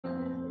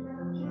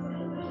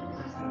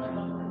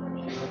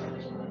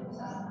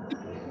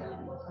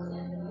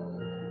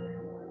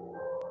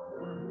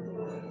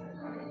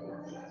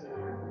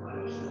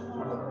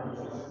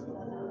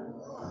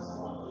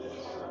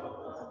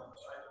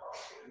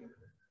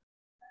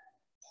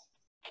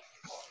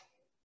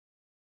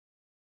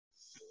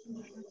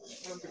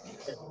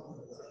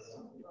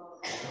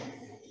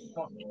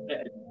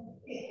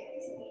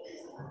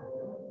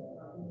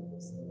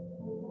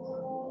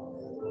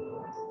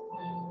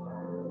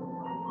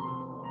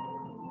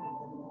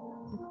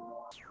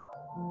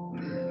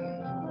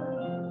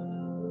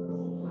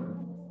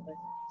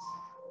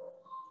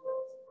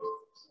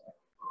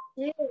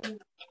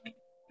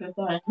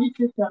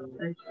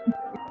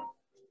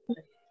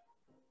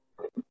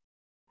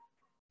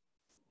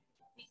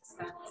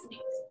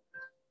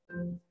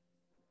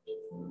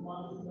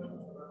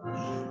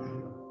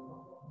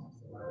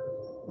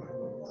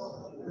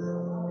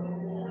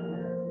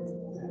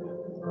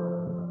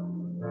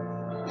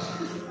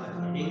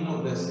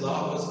Imnul de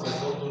slavă spre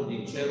Domnul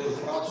din cerul,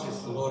 frați și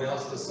surori,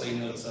 astăzi să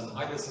înălțăm.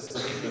 Haideți să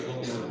sărim pe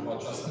Domnul cu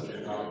această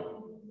cântare.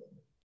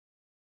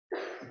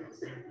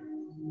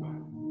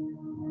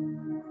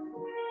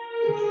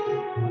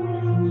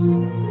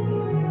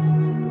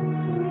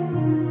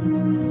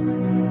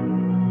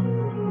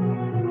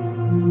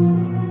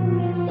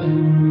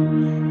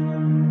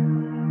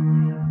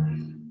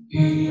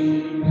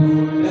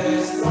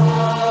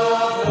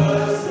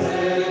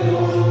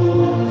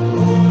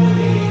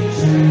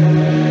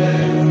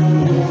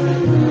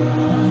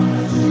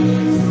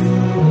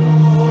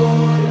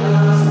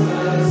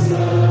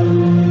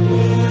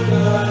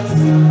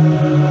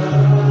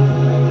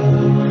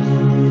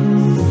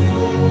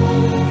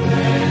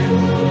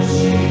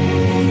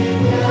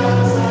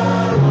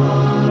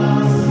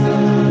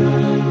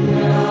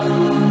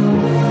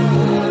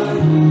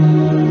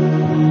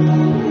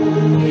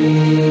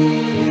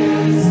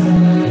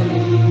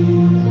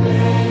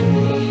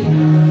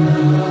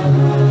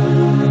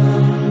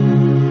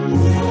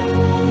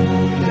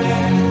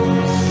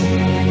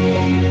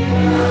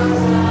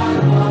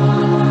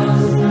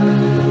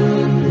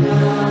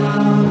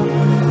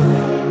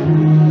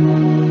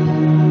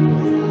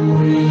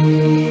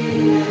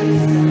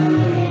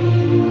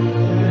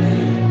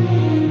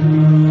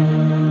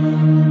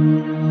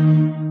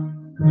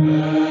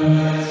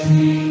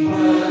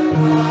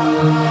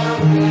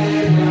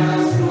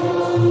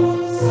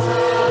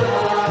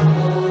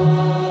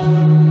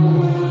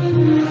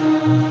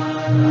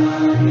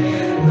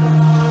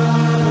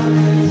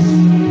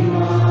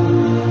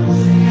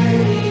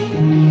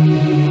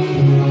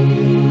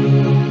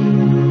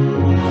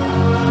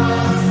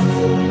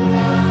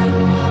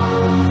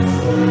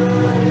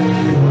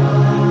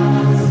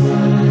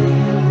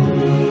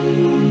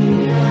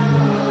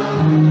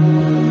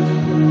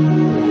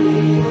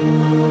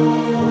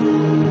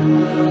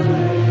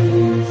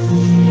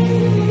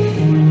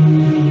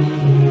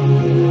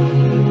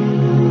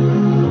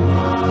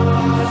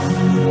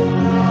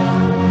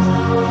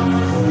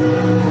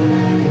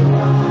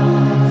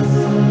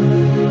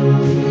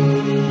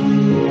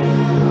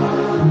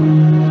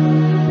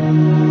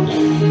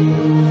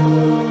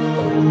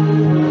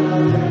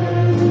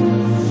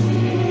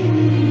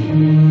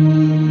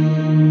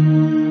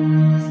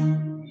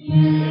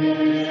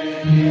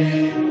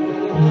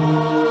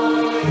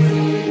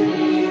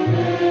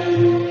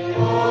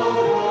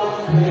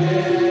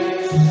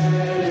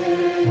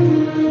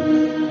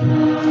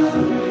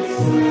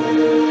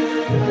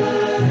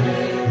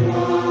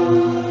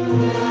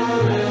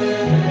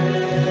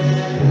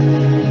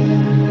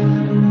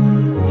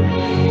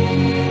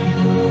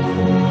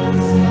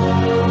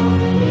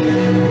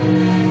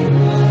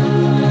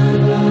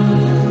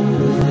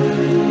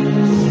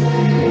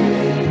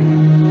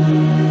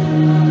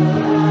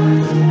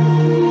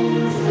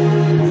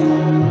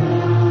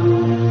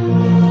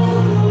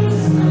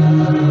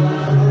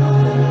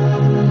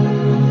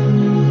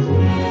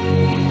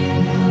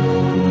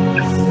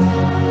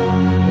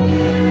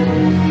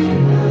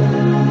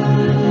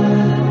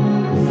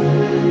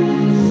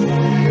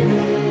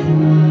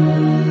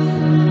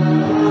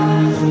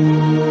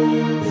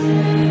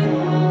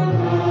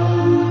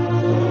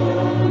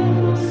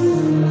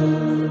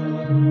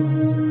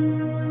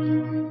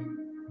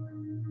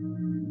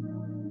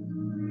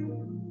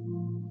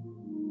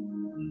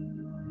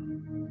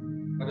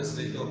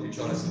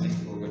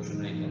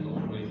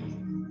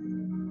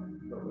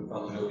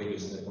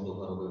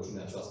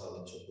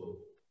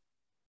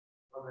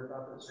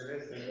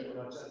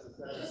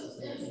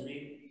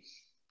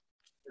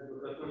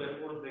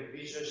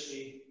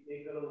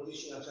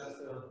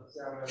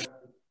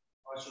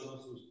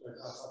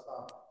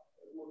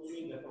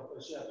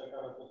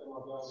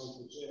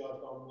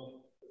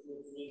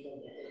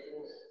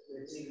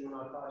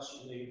 Și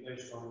ne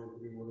iubești, Doamne, în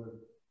primul rând.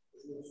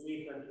 Îți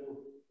mulțumim pentru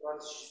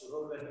frați și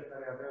surorile pe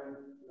care avem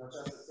în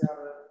această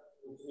seară.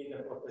 Mulțumim de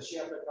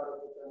părtășia pe care o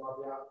putem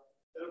avea.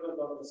 Te rugăm,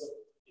 Doamne, să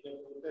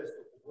binecuvântezi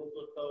cu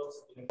cuvântul Tău,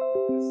 să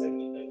binecuvântezi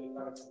semnele de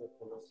care să le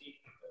folosi.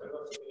 Te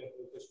rugăm să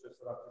binecuvântești pe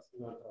sora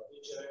Cristina în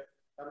traducere.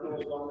 Dar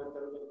noi, Doamne, te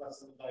rugăm ca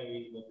să ne dai o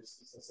inimă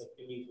deschisă, să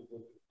primim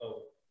cuvântul Tău.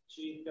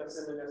 Și, de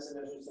asemenea, să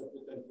ne ajut să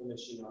putem pune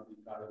și în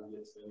aplicare în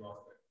viețile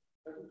noastre.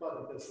 Pentru toate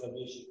te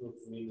slăvim și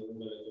mulțumim în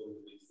numele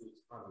Domnului Isus.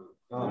 Amin.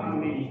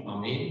 Amin.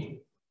 Amin.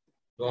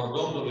 Doar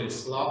Domnului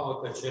slavă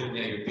că Cel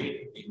ne-a iubit,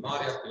 din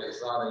marea cu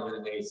iertare El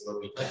ne-a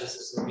izbăvit. Haideți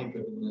să slăvim pe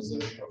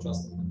Dumnezeu cu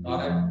această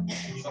cântare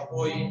și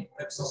apoi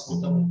trebuie să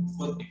ascultăm un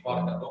cuvânt din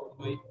partea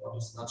Domnului,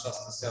 adus în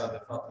această seară de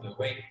fratele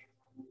Wayne.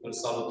 Îl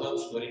salutăm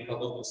și dorim ca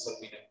Domnul să-L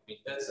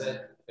binecuvinteze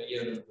pe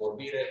El în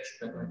vorbire și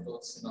pe noi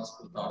toți în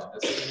ascultare. De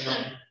asemenea,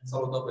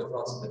 salutăm pe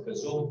frații de pe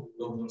Zoom,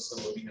 Domnul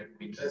să-L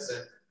binecuvinteze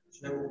și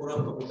ne bucurăm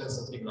că putem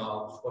să fim la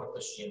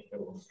părtășie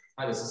împreună.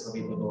 Haideți să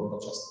slăvim pe Domnul cu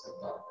această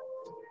cântare.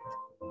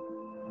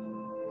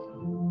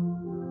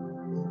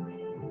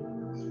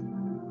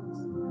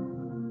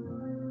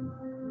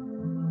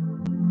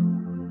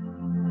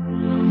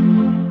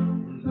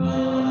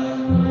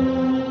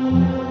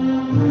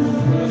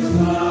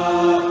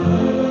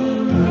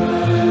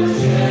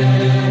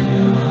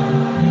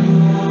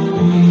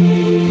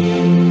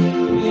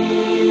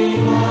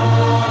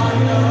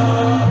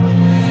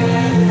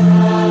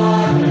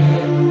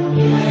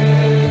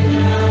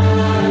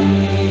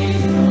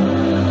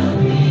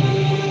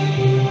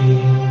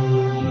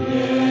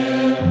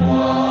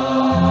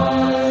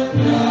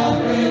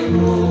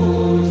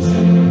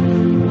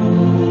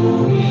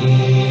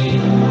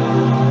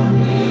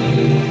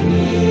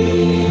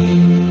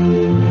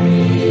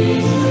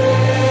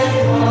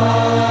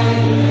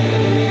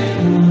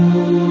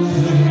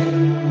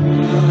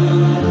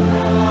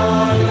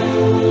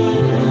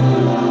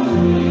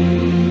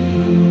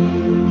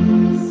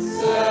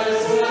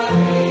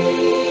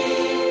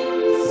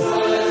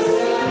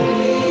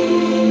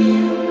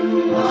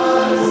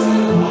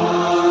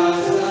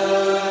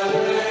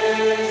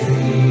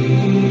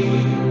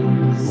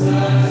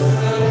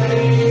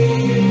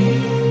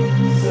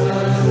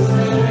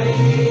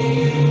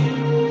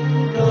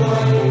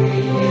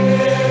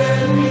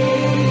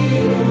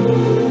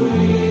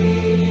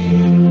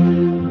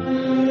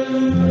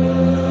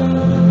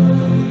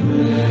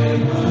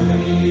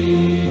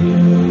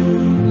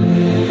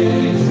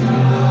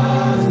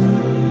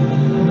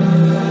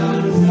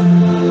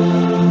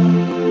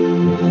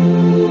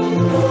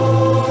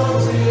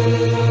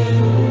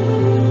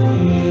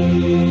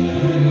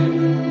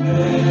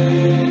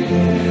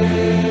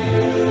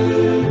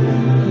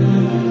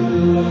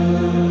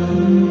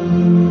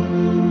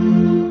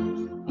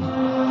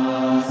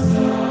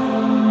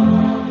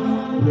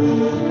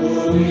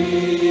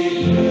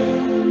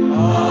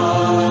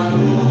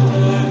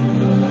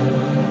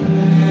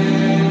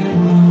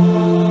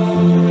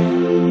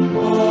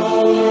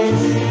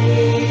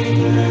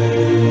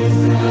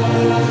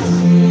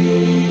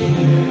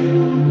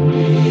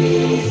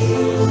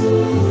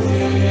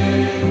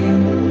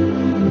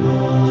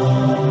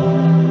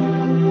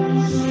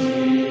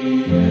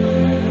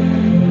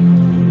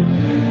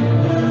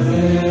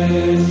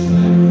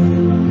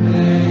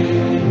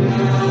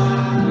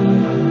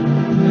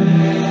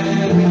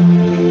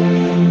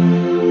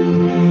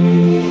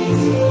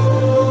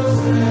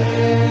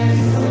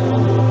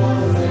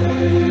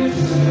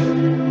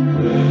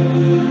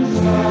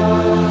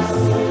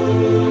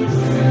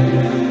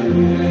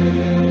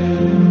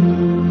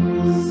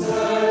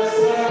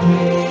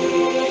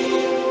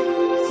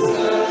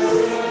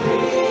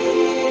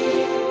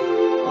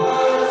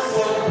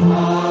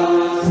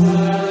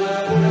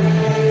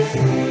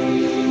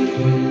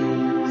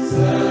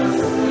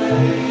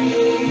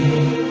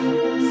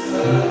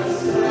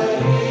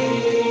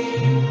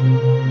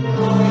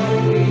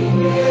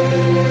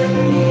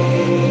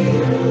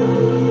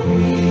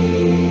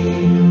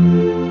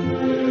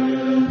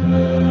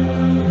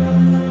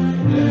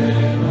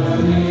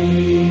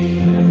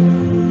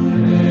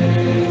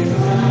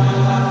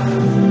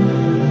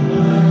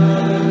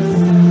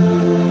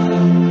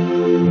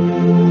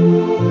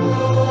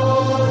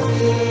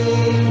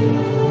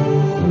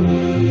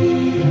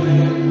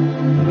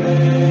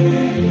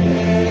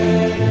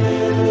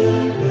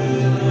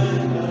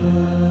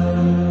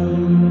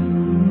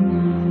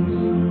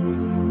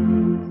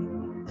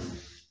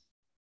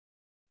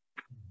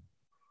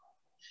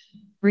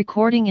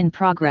 Recording in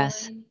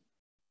progress.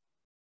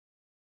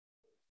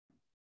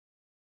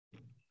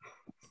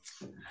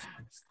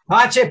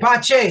 Pace,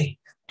 pace!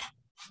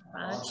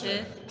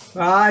 Pace.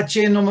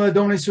 Pace în numele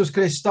Domnului Iisus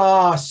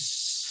Hristos.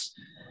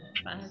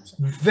 Pace.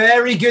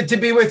 Very good to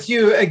be with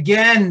you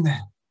again.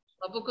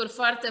 Mă bucur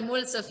foarte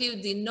mult să fiu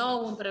din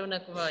nou împreună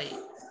cu voi.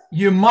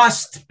 You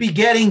must be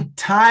getting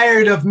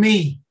tired of me.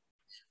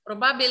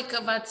 Probabil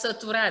că v-ați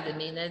săturat de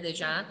mine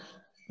deja.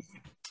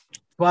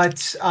 But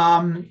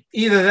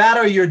either that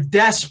or you're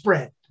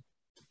desperate.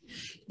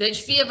 Deci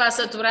fie v-ați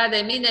săturat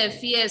de mine,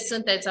 fie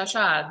sunteți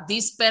așa,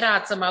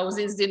 disperați să mă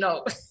auziți din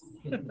nou.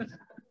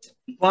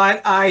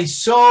 But I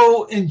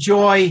so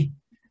enjoy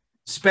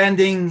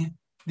spending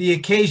the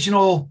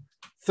occasional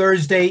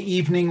Thursday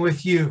evening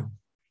with you.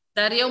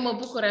 Dar eu mă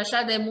bucur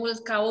așa de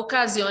mult ca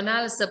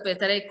ocazional să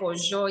petrec o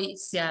joi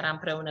seara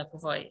împreună cu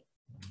voi.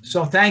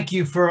 So thank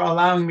you for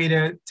allowing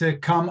me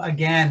to come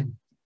again.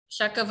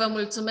 Așa că vă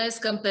mulțumesc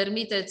că îmi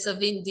permiteți să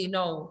vin din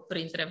nou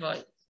printre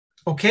voi.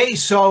 Okay,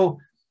 so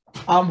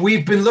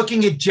we've been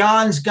looking at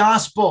John's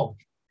Gospel.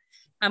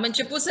 Am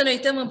început să ne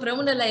uităm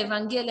împreună la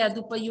Evanghelia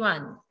după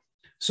Ioan.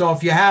 So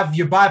if you have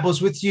your Bibles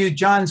with you,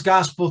 John's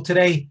Gospel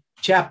today,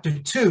 chapter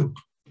 2.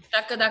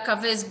 Dacă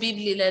aveți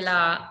Bibliile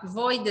la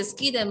voi,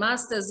 deschidem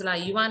astăzi la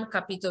Ioan,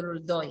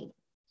 capitolul 2.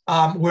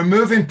 We're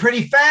moving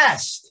pretty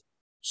fast,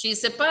 Și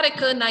se pare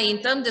că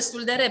înaintăm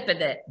destul de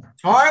repede.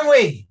 aren't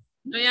we?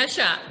 Nu-i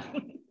așa?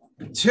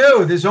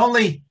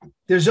 2.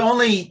 There's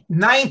only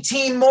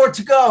 19 more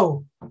to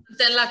go.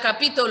 Suntem la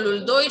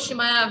capitolul 2 și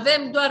mai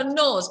avem doar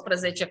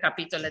 19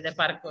 capitole de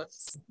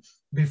parcurs.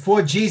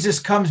 Before Jesus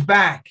comes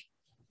back.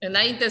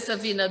 Înainte să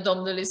vină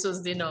Domnul Isus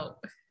din nou.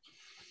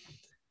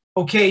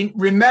 Okay,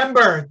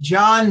 remember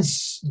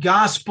John's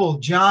Gospel.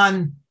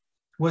 John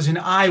was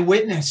an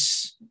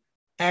eyewitness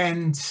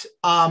and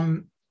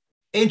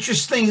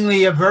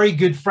interestingly a very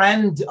good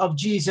friend of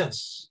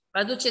Jesus. Vă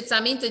aduceți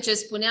aminte ce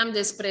spuneam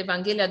despre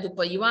Evanghelia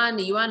după Ioan?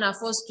 Ioan a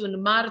fost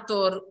un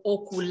martor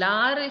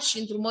ocular și,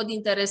 într-un mod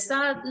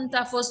interesant,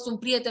 a fost un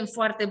prieten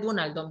foarte bun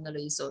al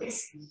Domnului Isus.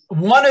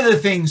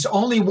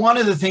 Only one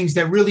of the things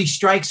that really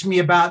strikes me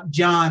about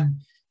John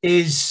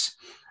is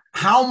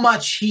how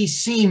much he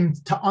seemed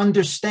to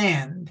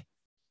understand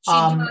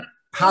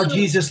how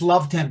Jesus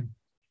loved him.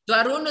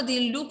 Doar unul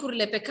din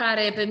lucrurile pe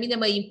care pe mine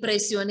mă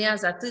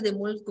impresionează atât de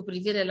mult cu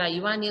privire la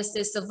Ioan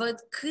este să văd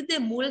cât de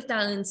mult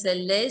a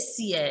înțeles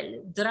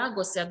el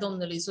dragostea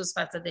Domnului Isus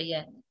față de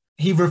el.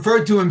 He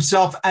referred to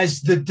himself as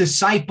the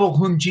disciple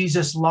whom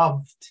Jesus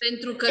loved.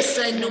 Pentru că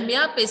se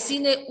numea pe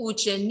sine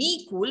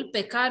ucenicul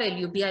pe care îl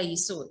iubea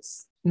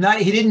Isus.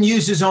 He didn't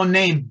use his own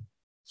name.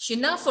 Și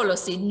n-a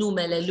folosit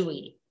numele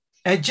lui.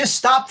 And just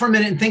stop for a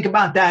minute and think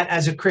about that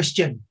as a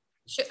Christian.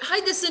 Și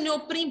haideți să ne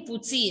oprim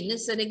puțin,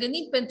 să ne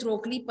gândim pentru o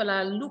clipă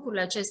la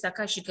lucrurile acestea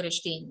ca și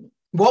creștini.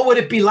 What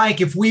would it be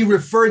like if we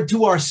referred to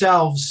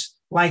ourselves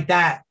like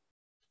that?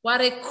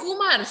 Oare cum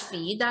ar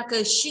fi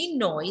dacă și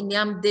noi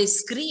ne-am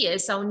descrie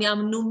sau ne-am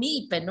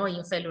numit pe noi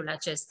în felul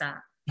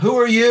acesta? Who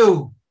are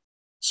you?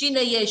 Cine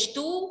ești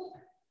tu?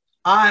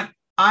 I'm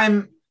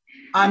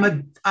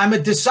a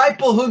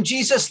disciple whom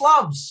Jesus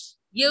loves.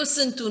 Eu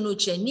sunt un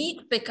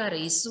ucenic pe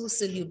care Isus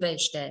îl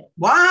iubește.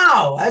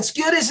 Wow, that's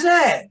good,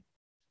 isn't it?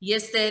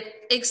 Este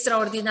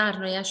extraordinar,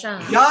 nu-i așa?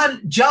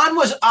 John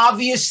was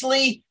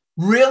obviously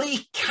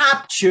really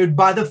captured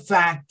by the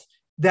fact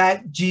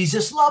that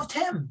Jesus loved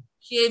him.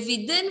 Și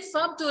evident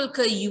faptul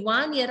că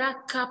Ioan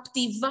era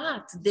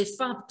captivat de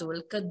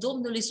faptul că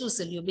Domnul Isus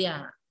îl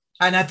iubea.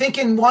 And I think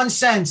in one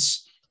sense,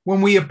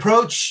 when we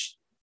approach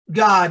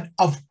God,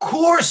 of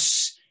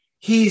course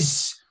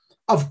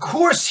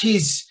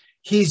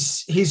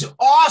he's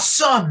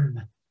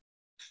awesome.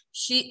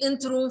 Și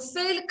într-un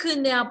fel,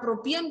 când ne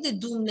apropiem de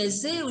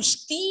Dumnezeu,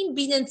 știm,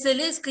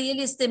 bineînțeles, că El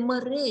este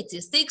măreț,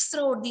 este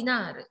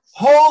extraordinar.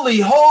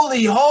 Holy,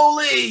 holy,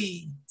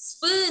 holy.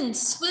 Sfânt,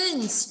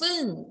 sfânt,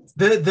 sfânt.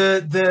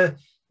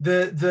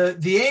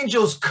 The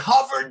angels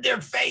covered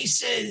their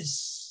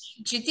faces.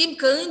 Citim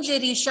că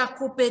îngerii își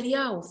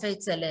acoperiau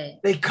fețele.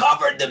 They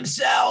covered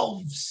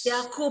themselves. Se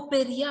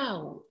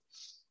acoperiau.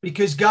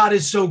 Because God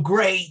is so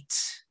great.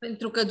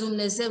 Pentru că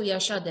Dumnezeu e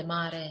așa de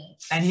mare.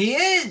 And he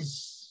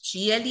is.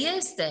 Și El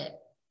este.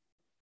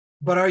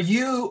 But are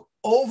you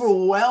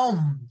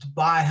overwhelmed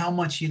by how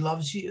much he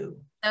loves you?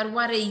 Dar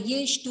oare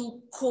ești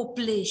tu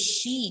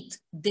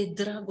copleșit de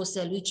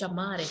dragostea Lui cea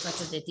mare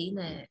față de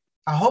tine?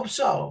 I hope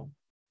so.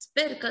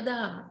 Sper că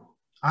da.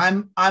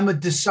 I'm a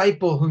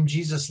disciple whom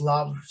Jesus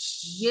loves.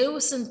 Eu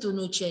sunt un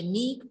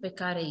ucenic pe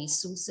care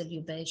Isus îl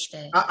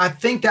iubește. I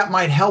think that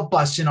might help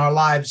us in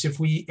our lives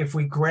if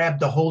we grab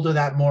the hold of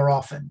that more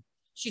often.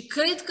 Și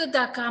cred că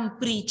dacă am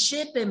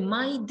pricepe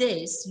mai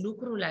des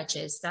lucrul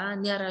acesta,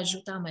 ne-ar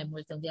ajuta mai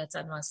mult în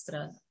viața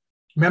noastră.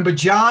 Remember,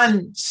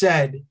 John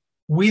said,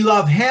 we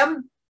love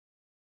him.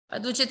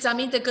 Aduceți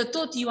aminte că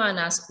tot Ioan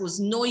a spus,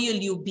 noi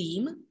îl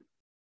iubim.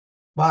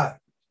 But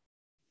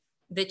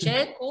de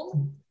ce?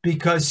 Cum?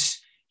 Because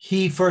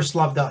he first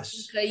loved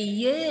us. Că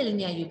El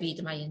ne-a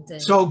iubit mai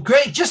întâi. So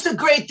great, just a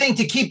great thing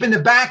to keep in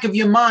the back of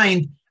your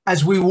mind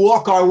as we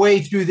walk our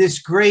way through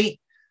this great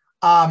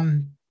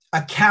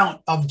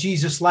account of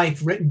Jesus'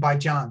 life written by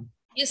John.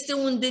 Este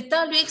un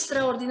detaliu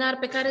extraordinar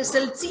pe care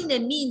să-l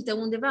ținem minte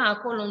undeva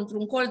acolo,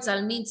 într-un colț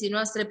al minții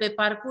noastre, pe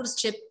parcurs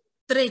ce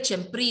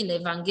trecem prin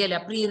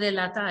Evanghelia, prin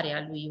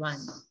relatarea lui Ioan.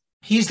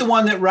 He's the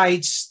one that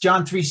writes,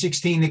 John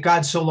 3:16, that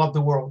God so loved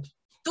the world.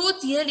 Tot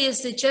el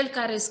este cel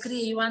care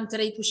scrie Ioan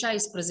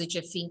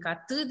 3:16, fiindcă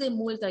atât de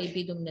mult a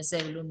iubit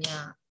Dumnezeu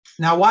lumea.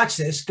 Now watch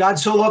this. God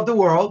so loved the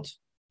world.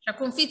 Și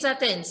acum fiți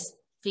atenți,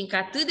 fiindcă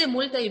atât de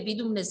mult a iubit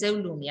Dumnezeu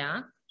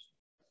lumea,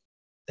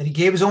 that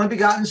he gave his only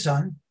begotten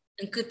son,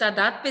 încât a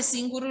dat pe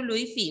singurul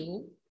lui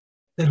Fiu,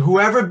 that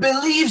whoever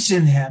believes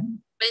in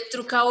him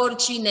pentru ca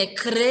oricine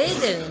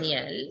crede în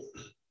el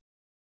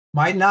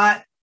might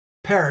not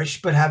perish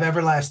but have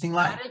everlasting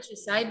life. are ce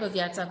să aibă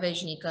viața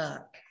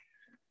veșnică.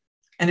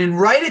 And then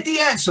right at the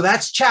end, so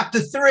that's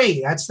chapter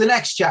 3, that's the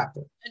next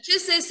chapter.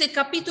 Acesta este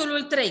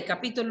capitolul 3,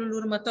 capitolul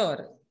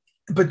următor.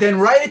 But then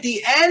right at the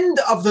end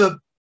of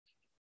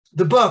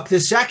the book, the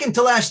second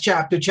to last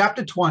chapter,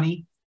 chapter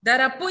 20, Dar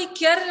apoi,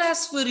 chiar la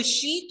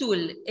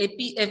sfârșitul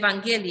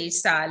Evangheliei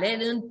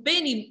sale, în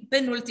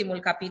penultimul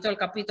capitol,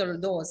 capitolul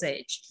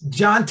 20,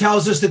 John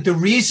tells us that the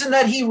reason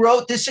that he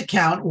wrote this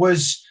account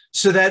was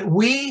so that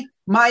we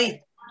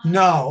might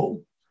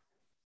know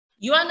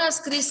Ioan a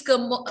scris că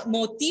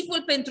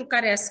motivul pentru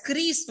care a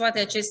scris toate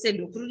aceste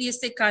lucruri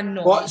este ca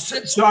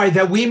noi,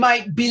 that we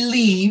might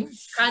believe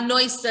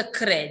să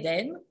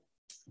credem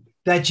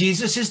that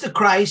Jesus is the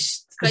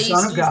Christ, că the Son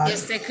of Isus God.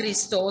 este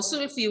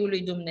Hristosul, Fiul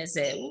lui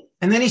Dumnezeu.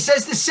 And then he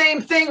says the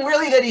same thing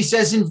really that he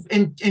says in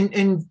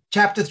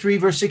chapter 3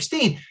 verse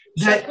 16.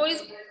 Și apoi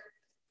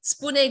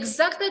spune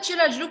exact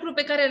același lucru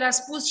pe care l-a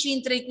spus și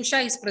în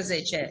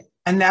 3:16.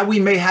 And that we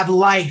may have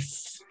life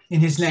in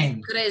his name.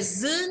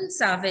 Crezând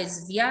să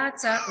aveți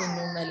viața în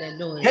numele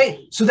Lui.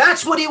 Hey, so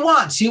that's what he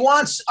wants. He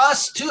wants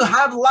us to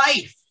have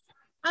life.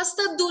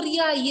 Asta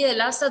dorea El,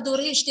 asta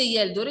dorește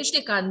El.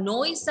 Dorește ca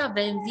noi să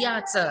avem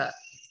viață.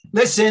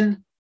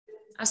 Listen.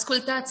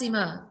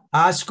 Ascultați-mă.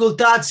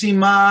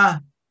 Ascultați-mă.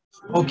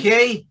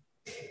 Okay?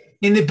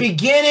 In the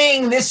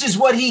beginning, this is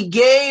what he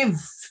gave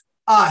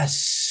us.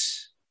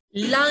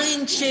 La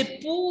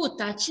început,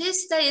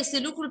 acesta este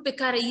lucrul pe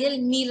care El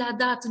ni l-a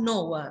dat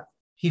nouă.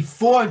 He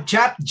formed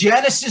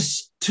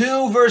Genesis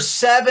 2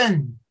 verse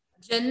 7.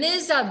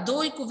 Geneza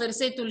 2 cu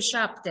versetul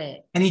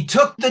 7. And he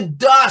took the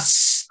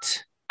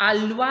dust. A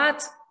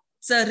luat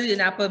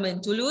țărâna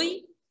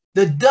pământului.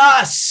 The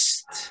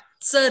dust.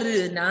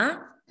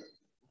 Țărâna.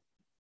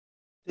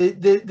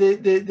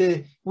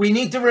 We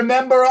need to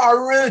remember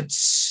our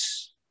roots.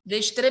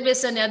 Deci trebuie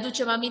să ne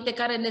aducem aminte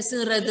care ne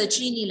sunt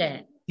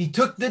rădăcinile. He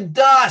took the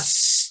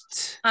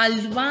dust. A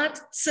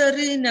luat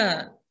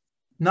țărână.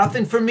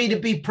 Nothing for me to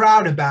be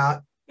proud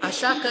about.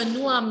 Așa că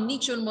nu am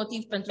niciun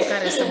motiv pentru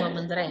care să mă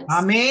mândresc.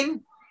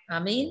 Amen?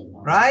 Amin?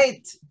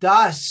 Right?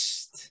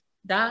 Dust.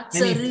 Da,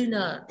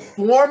 țărână.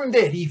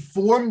 He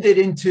formed it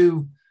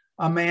into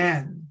a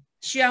man.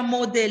 Și a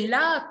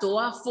modelat-o,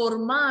 a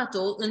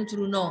format-o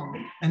într-un om.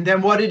 And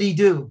then what did he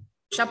do?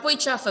 Și apoi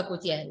ce a făcut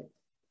el?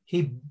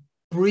 He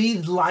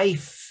breathed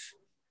life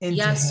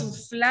into I-a him.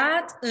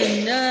 suflat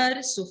în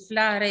nări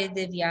suflare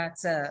de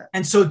viață.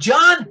 And so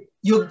John,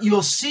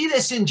 you'll see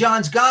this in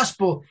John's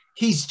gospel.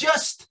 He's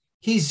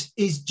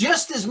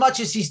just as much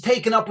as he's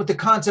taken up with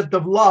the concept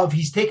of love,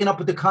 he's taken up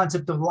with the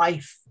concept of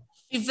life.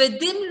 Și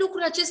vedem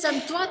lucrul acesta în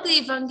toată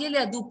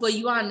Evanghelia după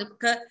Ioan,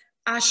 că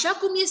așa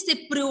cum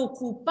este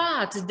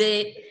preocupat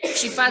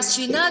și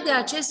fascinat de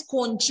acest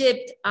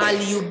concept al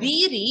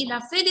iubirii, la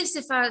fel este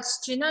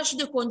fascinat și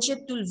de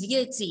conceptul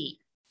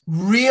vieții.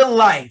 Real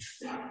life.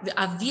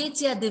 A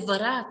vieții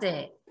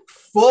adevărate.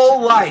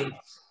 Full life.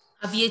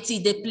 A vieții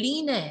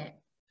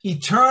depline.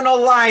 Eternal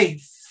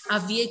life. A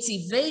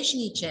vieții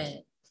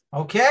veșnice.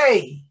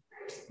 Okay.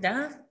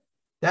 Da?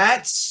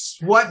 That's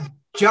what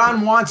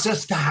John wants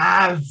us to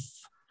have.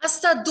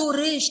 Asta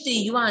dorește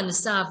Ioan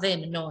să avem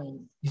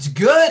noi. It's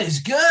good.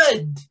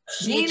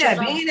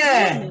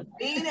 Bine.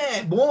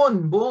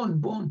 Bun.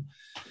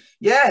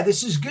 Yeah,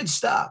 this is good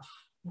stuff.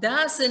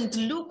 Da,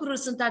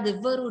 sunt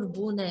adevăruri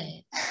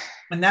bune.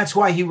 And that's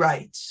why he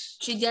writes.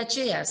 Și de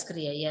aceea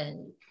scrie el.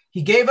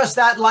 He gave us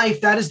that life.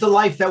 That is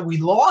the life that we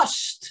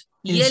lost.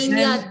 El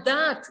ne-a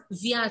dat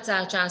viața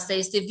aceasta.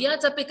 Este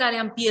viața pe care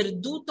am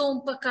pierdut-o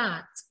în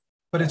păcat.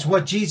 But it's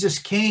what Jesus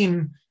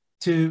came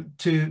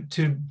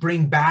to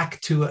bring back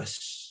to us.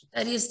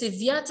 Dar este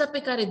viața pe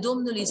care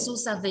Domnul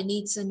Isus a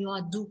venit să ne-o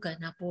aducă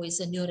înapoi,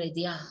 să ne-o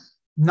redea.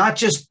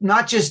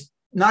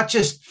 Not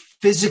just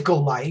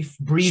physical life,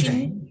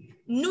 breathing.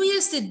 Nu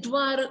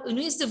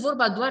este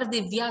vorba doar de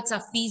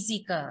viața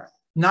fizică.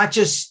 Not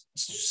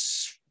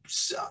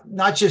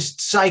just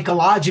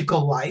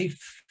psychological life.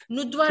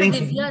 Nu doar de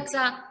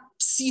viața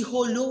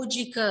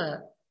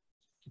psihologică.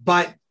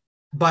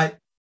 But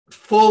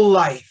full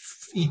life,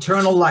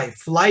 eternal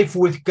life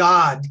with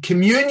God,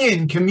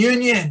 communion.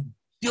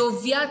 De o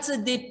viață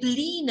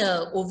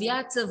deplină, o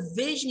viață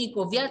veșnică,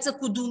 o viață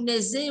cu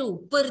Dumnezeu,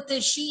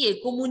 părtășie,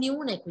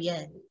 comuniune cu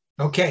El.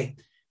 Okay.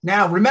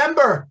 Now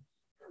remember,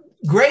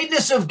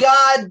 greatness of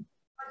God,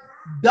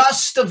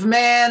 dust of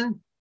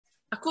man.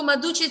 Acum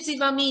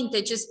aduceți-vă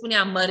aminte ce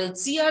spunea: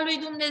 măreția lui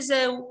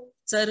Dumnezeu,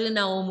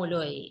 țărâna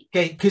omului.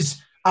 Okay, because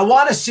I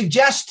want to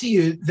suggest to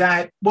you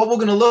that what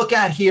we're going to look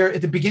at here at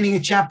the beginning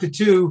of chapter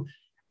 2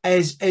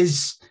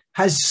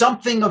 has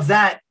something of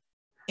that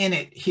in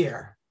it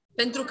here.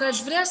 Pentru că aș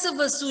vrea să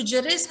vă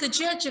sugerez că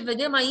ceea ce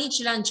vedem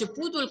aici la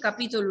începutul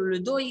capitolului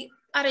 2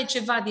 are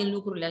ceva din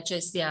lucrurile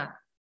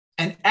acestea.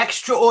 An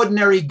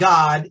extraordinary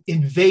God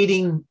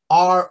invading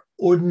our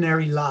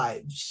ordinary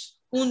lives.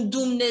 Un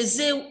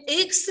Dumnezeu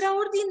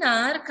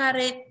extraordinar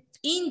care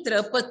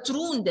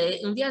pătrunde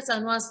în viața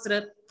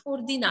noastră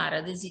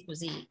ordinară de zi cu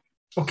zi.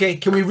 Okay,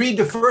 can we read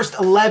the first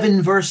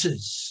 11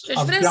 verses? Și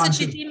aș vrea să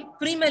citim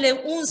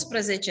primele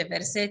 11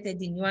 versete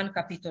din Ioan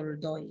capitolul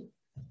 2.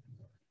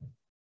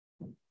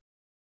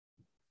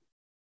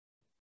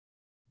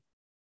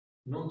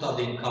 Nunta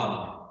din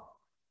Cana.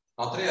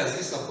 A treia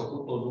zi s-a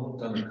făcut o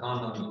nuntă în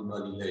Cana din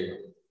Galileea.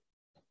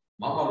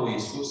 Mama lui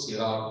Isus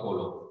era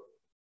acolo.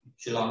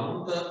 Și la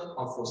nuntă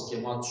a fost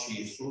chemat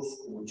și Isus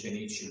cu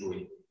ucenicii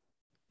lui.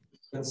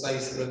 Când s-a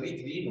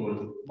ispravit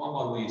vinul,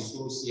 mama lui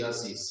Isus i-a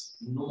zis,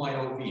 nu mai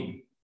au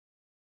vin.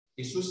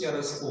 Isus i-a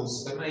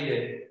răspuns,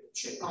 femeie,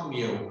 ce am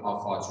eu a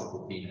face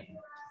cu tine?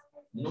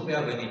 Nu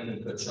mi-a venit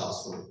încă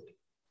ceasul.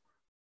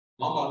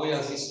 Mama lui a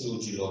zis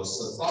slugilor,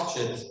 să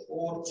faceți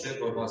orice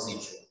vă va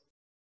zice.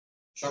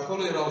 Și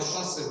acolo erau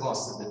 6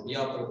 vase de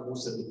piatră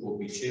puse după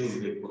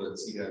obiceiul de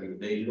curățire a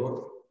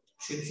iudeilor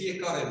și în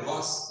fiecare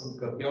vas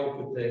încăpeau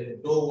câte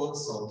 2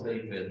 sau 3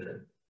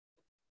 vedre.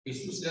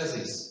 Iisus le-a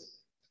zis,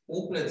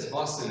 umpleți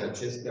vasele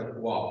acestea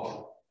cu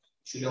apă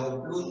și le-a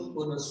umplut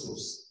până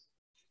sus.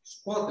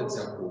 Scoateți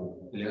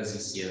acum, le-a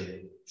zis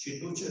el, și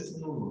duceți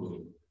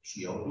nunului.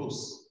 Și i-au dus.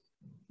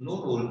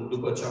 Nunul,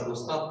 după ce a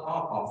gustat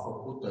apa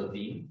făcută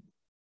vin,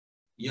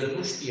 el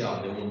nu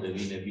știa de unde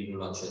vine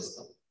vinul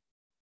acesta.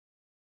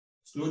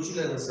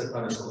 Slugile însă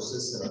care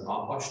scoseseră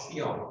apa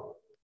știau.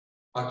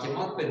 A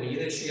chemat pe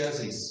mire și i-a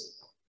zis,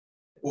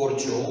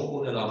 orice om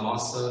pune la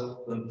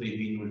masă întâi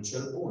vinul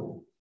cel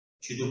bun.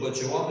 Și după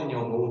ce oamenii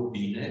au băut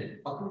bine,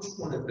 atunci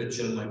pune pe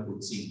cel mai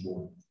puțin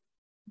bun.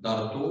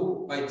 Dar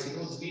tu ai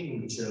ținut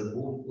vinul cel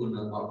bun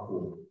până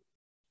acum.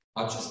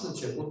 Acest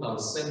început al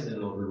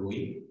semnelor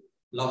lui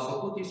l-a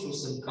făcut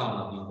Isus în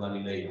Cana din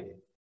Galileea.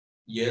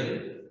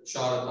 El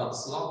și-a arătat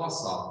slava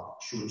sa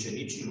și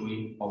ucenicii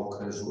lui au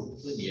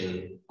crezut în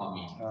el.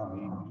 Amin.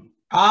 Amen.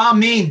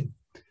 Amen.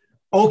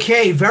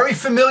 Okay, very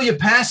familiar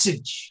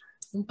passage.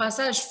 Un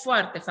pasaj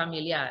foarte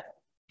familiar.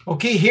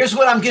 Okay, here's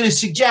what I'm going to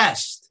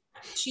suggest.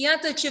 Și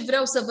iată ce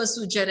vreau să vă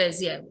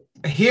sugerez eu.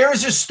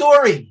 Here's a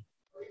story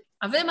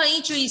Avem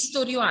aici o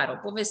istorioară,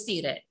 o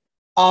povestire,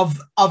 of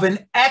an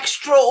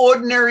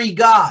extraordinary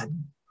God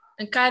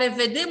în care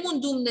vedem un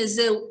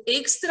Dumnezeu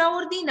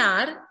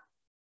extraordinar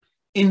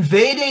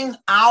invading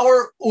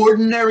our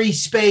ordinary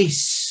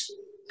space.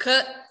 că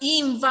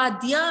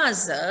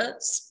invadează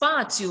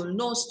spațiul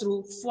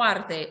nostru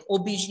foarte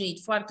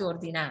obișnuit, foarte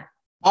ordinar.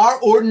 Our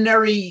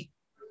ordinary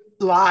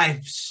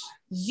lives.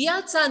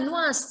 Viața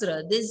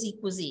noastră de zi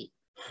cu zi.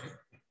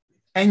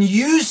 And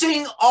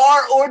using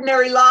our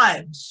ordinary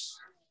lives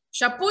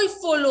Și apoi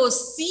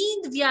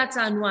folosind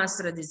viața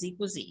noastră de zi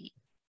cu zi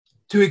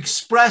to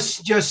express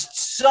just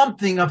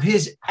something of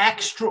his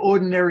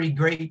extraordinary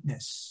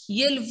greatness.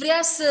 El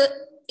vrea să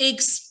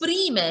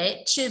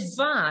exprime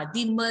ceva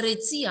din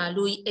măreția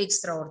lui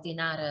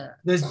extraordinară.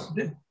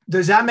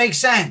 Does that make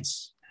sense?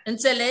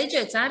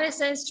 Înțelegeți? Are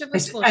sens ce vă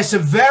spun?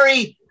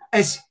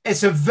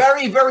 It's a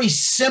very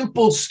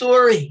simple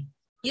story.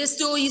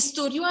 Este o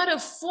istorioară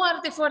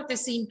foarte, foarte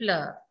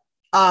simplă.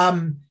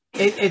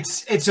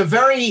 It's a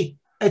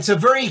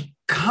very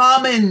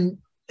common.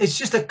 It's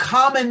just a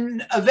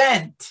common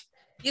event.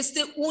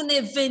 Este un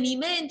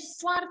eveniment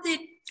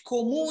foarte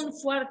comun,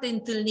 foarte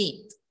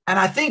întâlnit.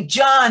 And I think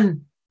John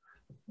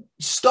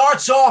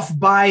starts off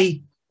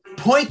by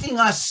pointing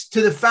us to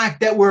the fact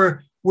that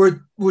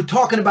we're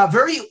talking about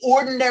very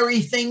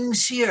ordinary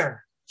things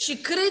here. Și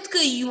cred că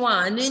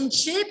Ioan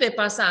începe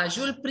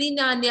pasajul prin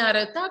a ne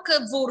arăta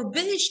că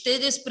vorbește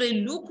despre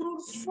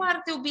lucruri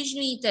foarte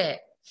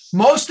obișnuite.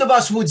 Most of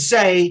us would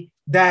say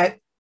that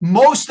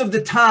most of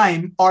the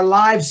time our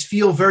lives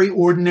feel very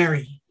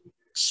ordinary.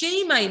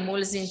 Cei mai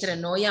mulți dintre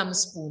noi am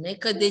spune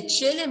că de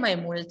cele mai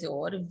multe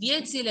ori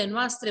viețile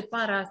noastre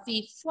par a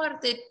fi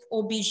foarte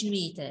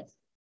obișnuite.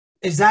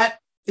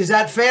 Is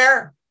that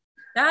fair?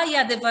 Da, e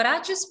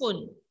adevărat ce spun.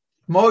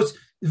 Most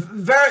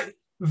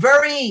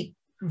very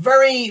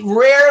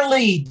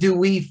rarely do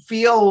we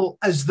feel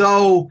as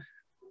though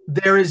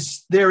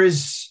there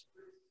is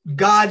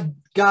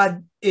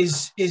God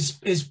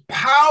is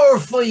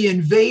powerfully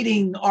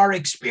invading our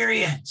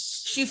experience.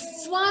 Și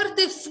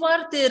foarte,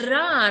 foarte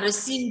rar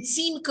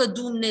simțim că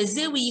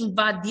Dumnezeu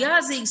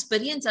invadează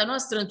experiența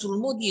noastră într-un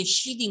mod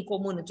ieșit din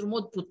comun, într-un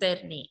mod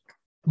puternic.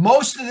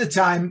 Most of the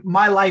time,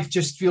 my life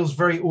just feels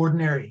very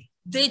ordinary.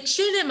 De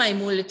cele mai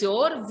multe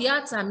ori,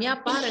 viața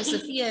mea pare să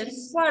fie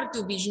foarte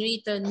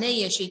obișnuită,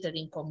 neieșită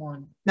din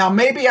comun. Now,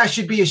 maybe I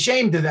should be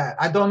ashamed of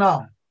that. I don't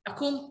know.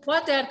 Acum,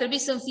 poate ar trebui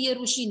să-mi fie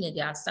rușine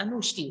de asta, nu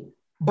știu.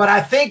 But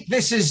I think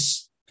this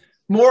is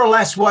more or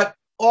less what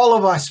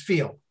all of us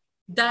feel.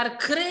 Dar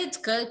cred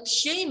că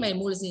cei mai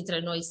mulți dintre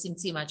noi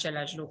simțim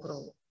același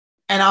lucru.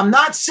 And I'm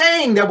not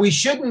saying that we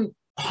shouldn't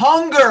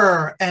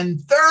hunger and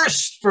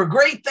thirst for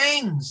great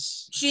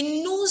things.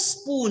 Și nu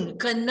spun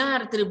că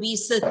n-ar trebui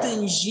să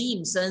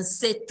tânjim, să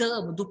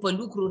însetăm după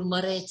lucruri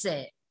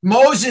mărețe.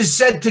 Moses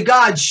said to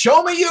God,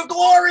 "Show me your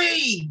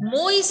glory."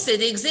 Moise,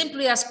 de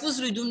exemplu, i-a spus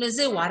lui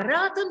Dumnezeu,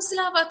 arată-mi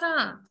slava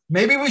ta.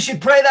 Maybe we should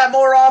pray that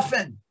more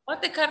often.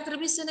 Poate că ar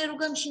trebui să ne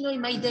rugăm și noi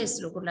mai des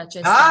lucrurile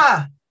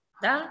acestea.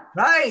 Da?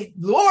 Right.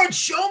 Lord,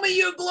 show me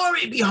your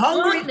glory. Be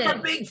hungry for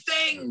big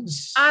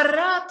things.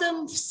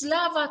 Arată-mi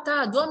slava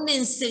ta, Doamne,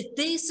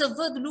 însetei să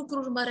văd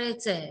lucruri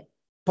mărețe.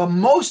 But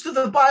most of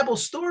the Bible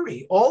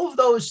story, all of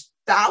those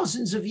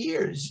thousands of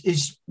years,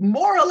 is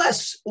more or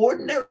less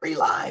ordinary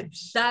lives.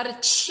 Dar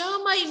cea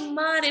mai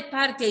mare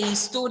parte a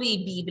istoriei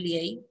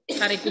Bibliei,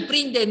 care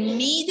cuprinde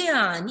mii de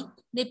ani,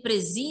 ne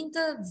prezintă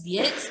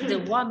vieți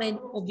de oameni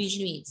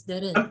obișnuiți, de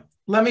rând.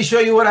 Let me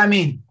show you what I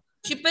mean.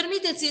 Și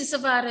permiteți-mi să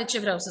vă arăt ce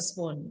vreau să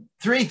spun.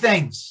 3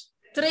 things.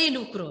 3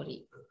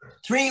 lucruri.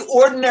 3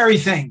 ordinary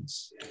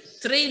things.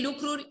 3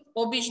 lucruri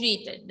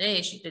obișnuite,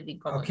 neieșite din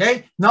comun.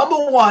 Okay. Number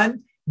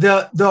 1,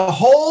 the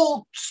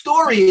whole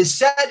story is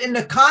set in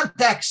the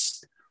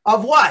context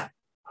of what?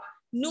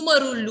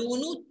 Numărul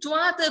 1,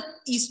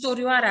 toată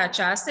istorioarea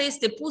aceasta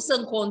este pusă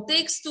în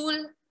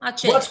contextul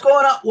acela.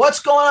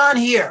 What's going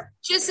on here?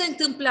 Ce se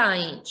întâmplă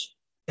aici?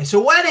 It's a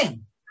wedding.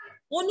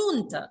 O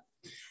nuntă.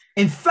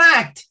 In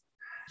fact,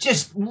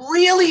 just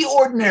really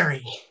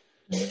ordinary.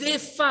 De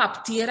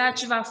fapt, era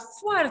ceva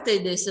foarte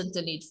des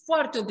întâlnit,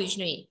 foarte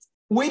obișnuit.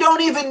 We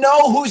don't even know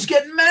who's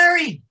getting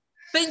married.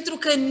 Pentru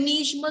că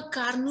nici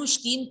măcar nu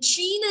știm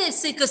cine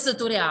se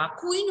căsătorea,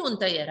 cui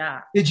nuntă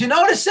era. Did you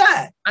notice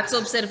that? Ați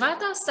observat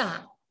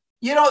asta?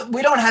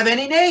 We don't have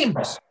any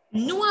names.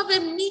 Nu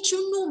avem niciun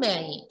nume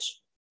aici.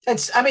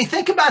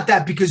 Think about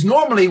that, because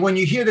normally when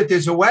you hear that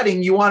there's a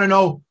wedding, you want to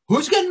know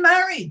who's getting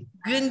married.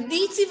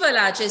 Gândiți-vă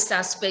la acest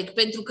aspect,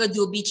 pentru că de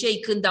obicei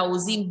când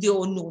auzim de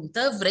o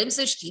nuntă, vrem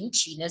să știm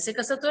cine se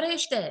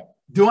căsătorește.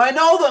 Do I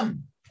know them?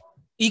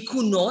 Îi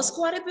cunosc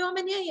oare pe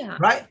oamenii ăia?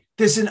 Right?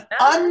 There's an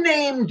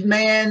unnamed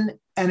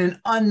man and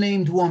an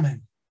unnamed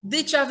woman.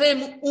 Deci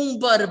avem un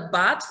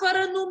bărbat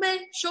fără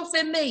nume și o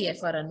femeie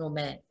fără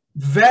nume.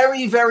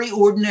 Very, very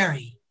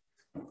ordinary.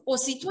 O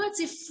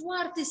situație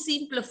foarte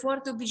simplă,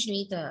 foarte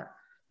obișnuită.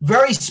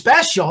 Very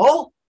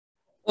special.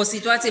 O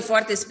situație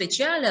foarte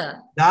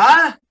specială.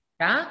 Da?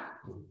 Da?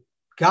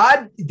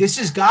 This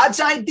is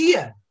God's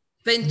idea.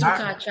 Pentru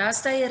că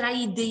aceasta era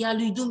ideea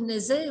lui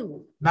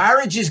Dumnezeu.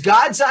 Marriage is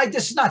God's idea.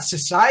 This is not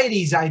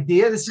society's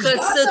idea. This is God's idea.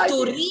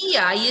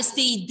 Căsătoria este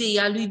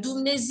ideea lui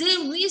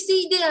Dumnezeu, nu este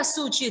ideea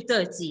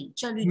societății,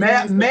 cea lui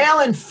Dumnezeu.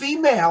 Male and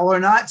female are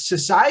not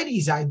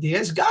society's idea.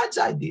 It's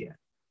God's idea.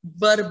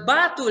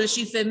 Bărbatul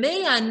și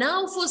femeia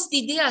n-au fost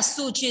ideea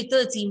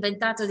societății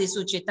inventată de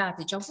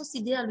societate, ci au fost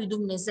ideea lui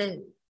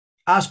Dumnezeu.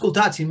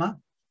 Ascultați-mă.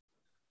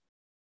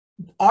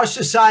 Our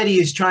society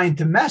is trying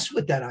to mess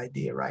with that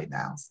idea right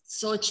now.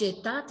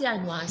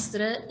 Societatea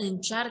noastră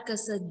încearcă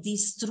să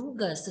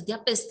distrugă, să dea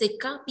peste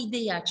cap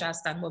ideea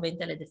aceasta în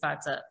momentele de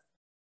față.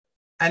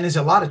 And there's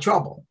a lot of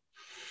trouble.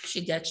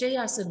 Și de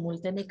aceea sunt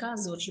multe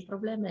necazuri și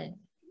probleme.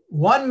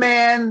 One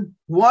man,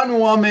 one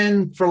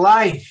woman for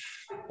life.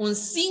 Un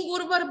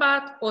singur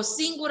bărbat, o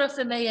singură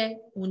femeie,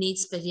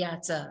 uniți pe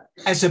viață.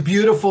 It's a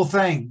beautiful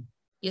thing.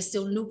 Este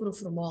un lucru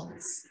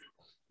frumos.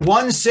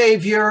 One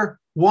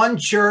Savior, one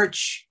church,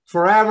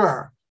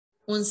 forever.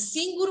 Un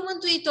singur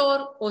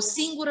mântuitor, o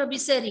singură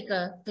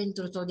biserică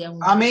pentru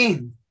totdeauna.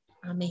 Amen.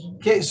 Amen.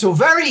 Okay, so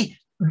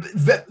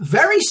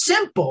very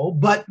simple,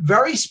 but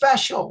very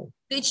special.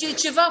 Deci e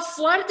ceva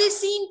foarte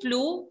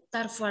simplu,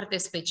 dar foarte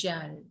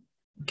special.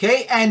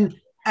 Okay,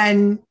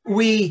 and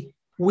we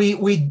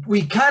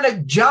kind of,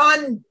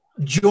 John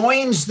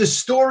joins the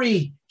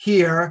story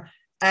here,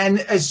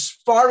 and as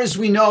far as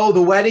we know,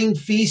 the wedding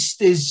feast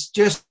is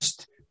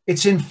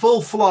it's in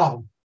full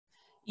flow.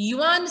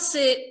 Ioan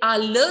se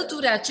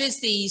alătură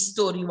acestei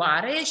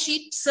istorioare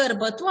și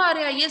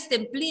sărbătoarea este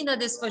în plină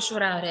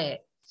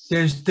desfășurare.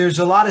 There's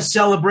a lot of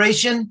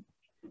celebration.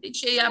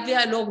 Deci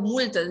avea loc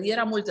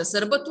era multă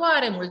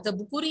sărbătoare, multă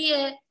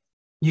bucurie.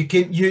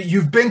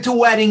 You've been to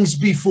weddings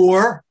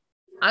before.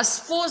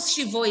 Ați fost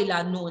și voi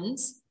la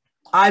nunți.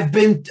 I've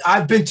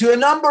been to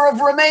a number of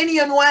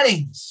Romanian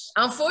weddings.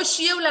 Am fost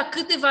și eu la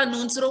câteva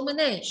nunți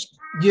românești.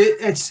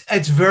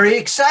 It's very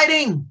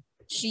exciting.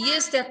 Și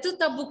este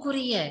atâta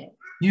bucurie.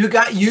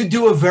 You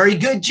do a very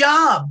good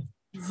job.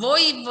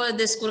 Voi vă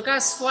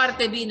descurcați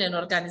foarte bine în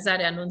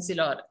organizarea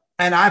nunților.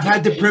 And I've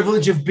had the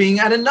privilege of being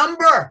at a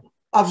number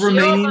of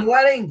Romanian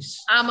weddings.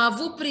 Am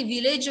avut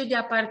privilegiul de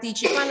a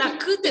participa la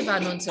câteva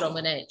nunți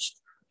românești.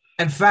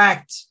 In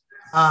fact,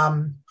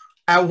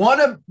 at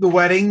one of the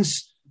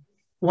weddings,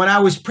 when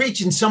I was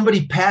preaching,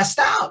 somebody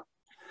passed out.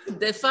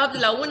 De fapt,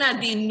 la una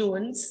din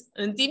nunți,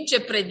 în timp ce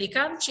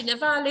predicam,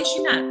 cineva a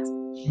leșinat.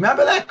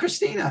 Remember that,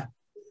 Christina?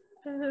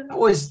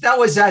 That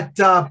was at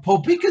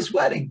Popica's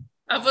wedding.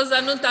 A fost la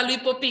nunta lui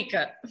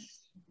Popică.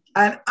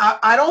 And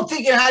I don't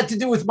think it had to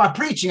do with my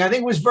preaching. I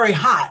think it was very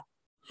hot.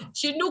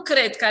 Și nu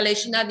cred că a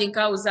leșinat din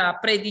cauza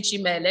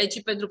predicii mele,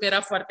 ci pentru că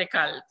era foarte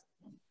cald.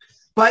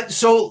 But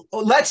so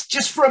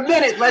just for a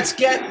minute,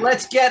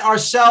 let's get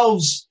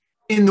ourselves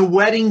in the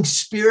wedding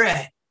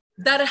spirit.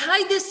 Dar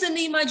haideți să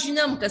ne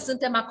imaginăm că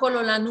suntem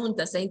acolo la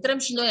nuntă, să intrăm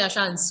și noi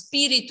așa în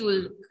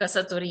spiritul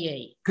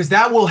căsătoriei. Because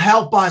that will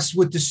help us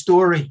with the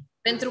story.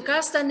 Pentru că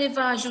asta ne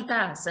va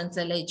ajuta să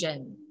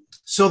înțelegem.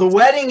 So the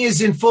wedding is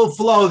in full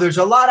flow. There's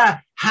a lot of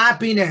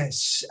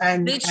happiness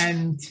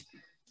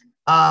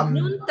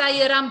nunta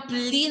era în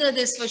plină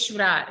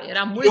desfășurare,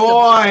 era multă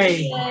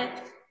joy,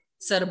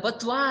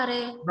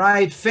 sărbătoare.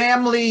 Right,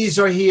 families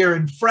are here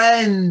and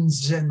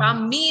friends and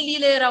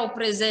familiile erau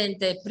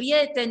prezente,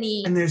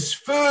 prietenii. And there's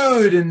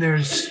food and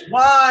there's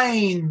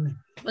wine.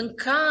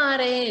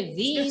 Mâncare,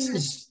 vin.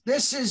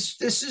 This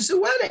is the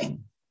wedding.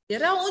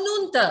 Era o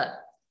nuntă.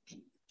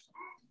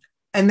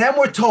 And then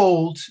we're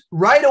told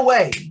right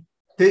away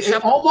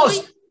that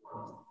almost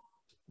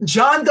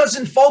John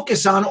doesn't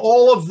focus on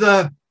all of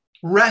the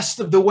rest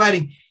of the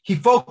wedding. He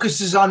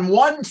focuses on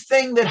one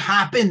thing that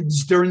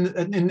happens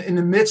in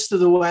the midst of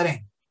the wedding.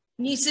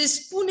 Ni se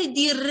spune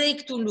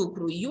direct un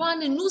lucru. Ioan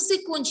nu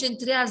se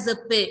concentrează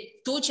pe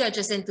tot ceea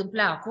ce se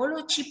întâmplă acolo,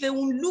 ci pe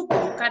un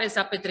lucru care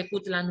s-a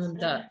petrecut la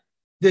nuntă.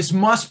 This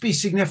must be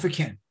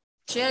significant.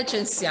 Ceea ce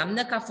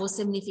înseamnă că a fost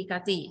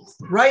semnificativ.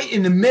 Right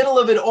in the middle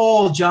of it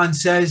all, John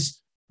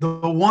says,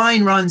 the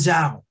wine runs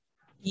out.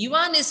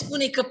 Ioan ne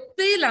spune că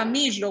pe la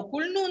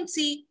mijlocul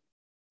nunții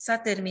s-a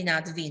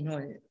terminat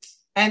vinul.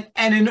 And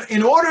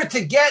in order to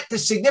get the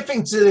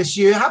significance of this,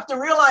 you have to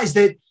realize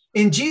that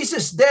in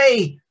Jesus'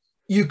 day,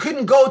 you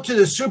couldn't go to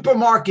the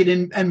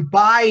supermarket and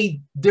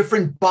buy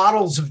different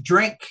bottles of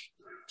drink.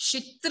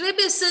 Și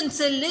trebuie să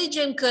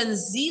înțelegem că în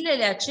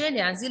zilele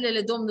acelea, în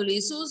zilele Domnului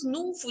Isus,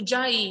 nu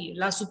fugeai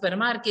la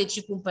supermarket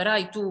și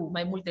cumpărai tu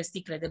mai multe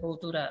sticle de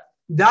băutură.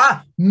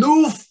 Da,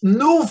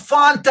 nu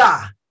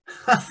Fanta.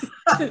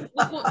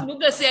 Nu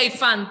găseai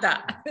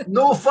Fanta.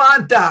 No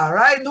Fanta,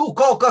 right? No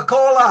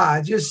Coca-Cola.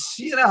 Just,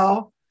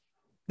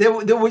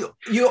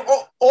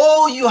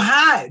 all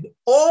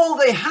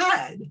they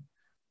had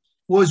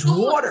was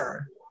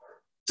water.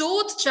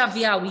 Tot ce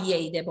aveau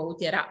ei de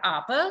băut era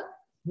apă,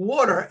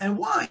 water and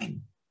wine.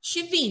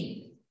 Și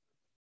vin.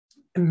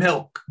 And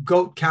milk,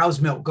 cow's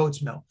milk, goat's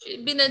milk. Și,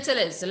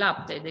 bineînțeles,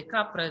 lapte de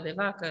capră, de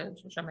vacă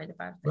și așa mai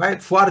departe.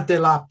 Right? Foarte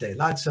lapte,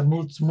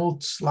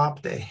 mulți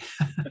lapte.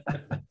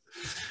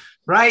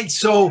 Right?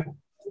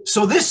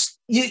 So this,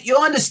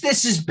 you understand,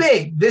 this is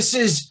big.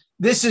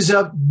 This is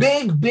a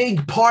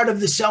big part of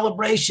the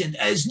celebration.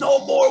 There's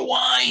no more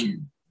wine.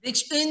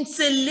 Deci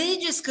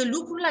înțelegeți că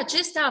lucrul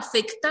acesta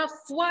afecta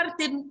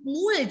foarte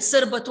mult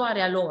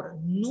sărbătoarea lor.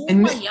 Nu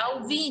mai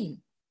au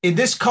vin. In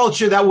this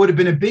culture, that would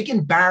have been a big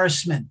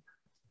embarrassment.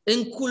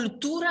 În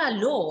cultura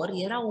lor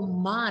era o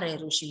mare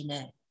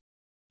rușine.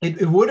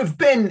 It would have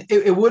been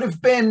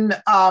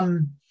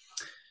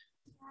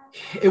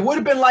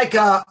like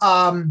a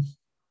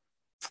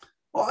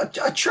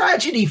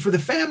tragedy for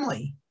the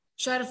family.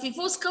 Și ar fi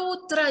fost ca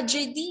o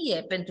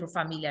tragedie pentru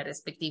familia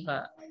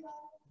respectivă.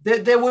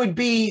 There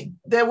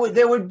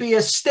would be a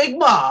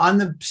stigma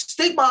on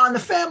the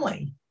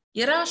family.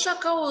 Era așa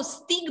ca o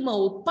stigmă,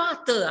 o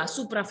pată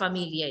asupra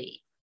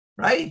familiei.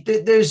 Right?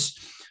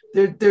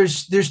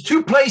 There's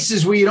two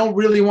places where you don't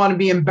really want to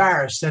be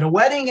embarrassed, at a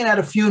wedding and at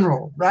a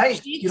funeral, right?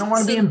 Știți, you don't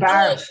want to be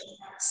embarrassed.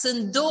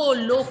 Sunt două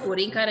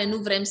locuri în care nu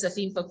vrem să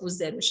fim făcuți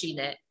de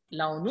rușine,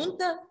 la o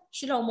nuntă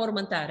și la o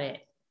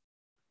mormântare.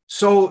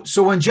 So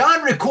when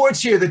John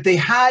records here that they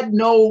had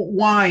no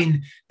wine,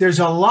 there's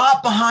a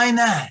lot behind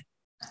that.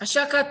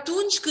 Așa că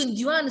atunci când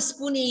Ioan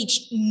spune aici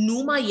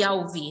nu mai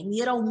au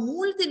vin, erau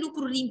multe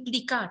lucruri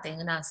implicate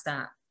în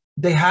asta.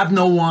 They have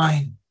no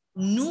wine.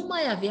 Nu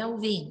mai aveau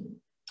vin.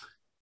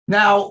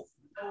 Now,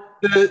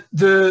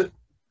 the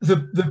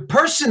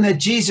person that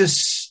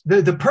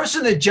the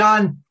person that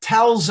John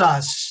tells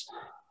us,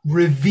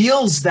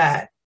 reveals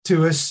that to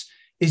us,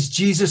 is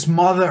Jesus'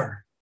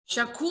 mother. Și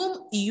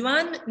acum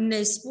Ioan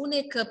ne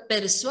spune că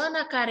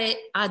persoana care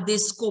a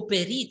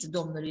descoperit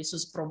Domnului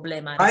Isus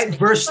problema, right?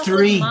 Verse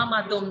 3.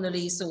 Mama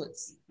Domnului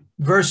Isus.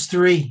 Verse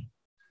 3.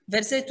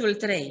 Versetul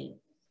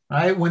 3.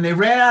 Right? When they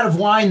ran out of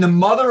wine, the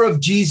mother of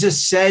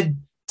Jesus said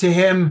to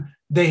him,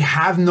 they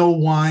have no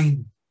wine.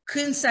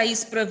 Când s-a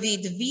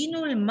isprăvit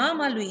vinul,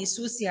 mama lui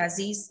Isus i-a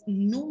zis,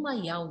 nu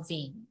mai au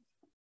vin.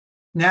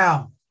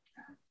 Now,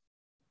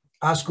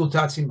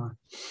 ascultați-mă.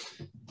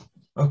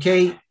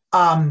 Okay?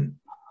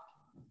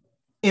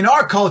 In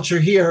our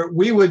culture here,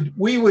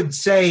 we would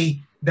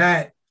say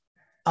that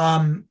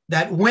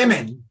that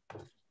women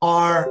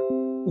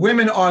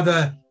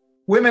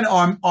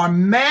are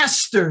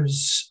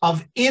masters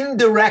of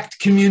indirect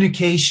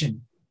communication.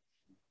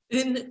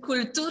 În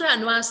cultura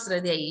noastră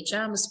de aici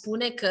am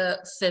spune că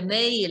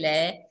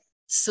femeile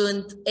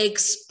sunt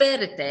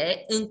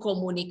experte în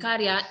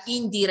comunicarea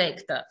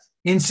indirectă.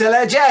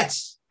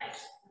 Înțelegeți?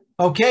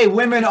 Okay,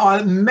 women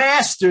are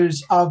masters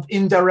of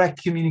indirect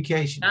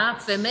communication. Da?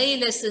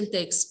 Femeile sunt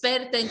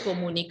experte în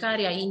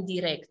comunicarea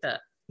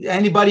indirectă.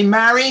 Anybody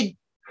married?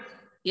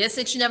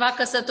 Este cineva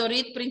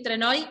căsătorit printre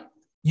noi?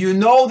 You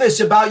know this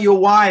about your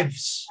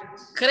wives.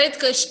 Cred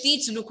că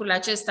știți lucrul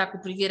acesta cu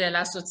privire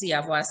la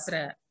soția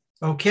voastră.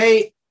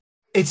 Okay,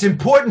 it's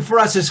important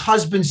for us as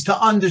husbands to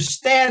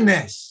understand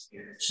this.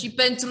 Și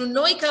pentru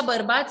noi ca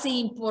bărbați e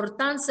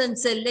important să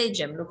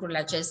înțelegem lucrul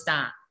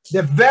acesta.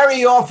 That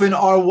very often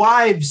our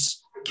wives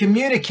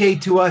communicate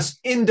to us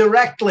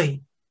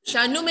indirectly. Și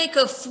anume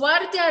că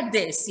foarte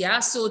adesea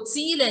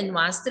soțiile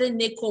noastre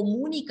ne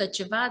comunică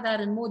ceva, dar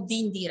în mod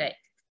indirect.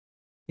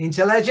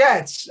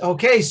 Înțelegeți?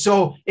 Okay,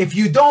 so if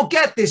you don't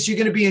get this, you're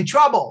going to be in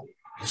trouble.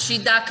 Și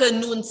dacă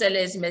nu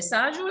înțelegi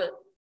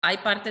mesajul, ai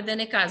parte de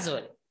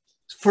necazuri.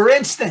 For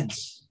instance,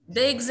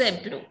 de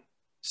exemplu,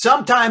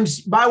 sometimes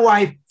my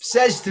wife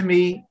says to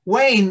me,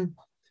 Wayne,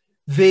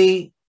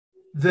 the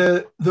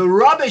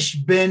rubbish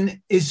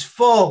bin is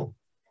full.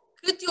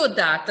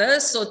 Câteodată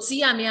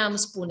soția mea îmi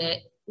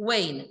spune,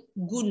 wine,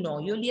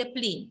 gunoiul e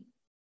plin.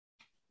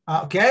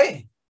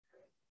 Okay.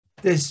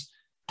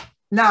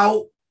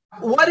 Now,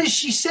 what is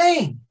she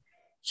saying?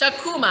 Și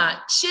acum,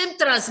 ce îmi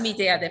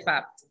transmite ea de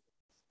fapt?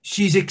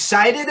 She's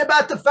excited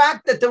about the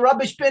fact that the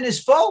rubbish bin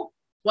is full.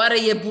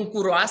 Oare e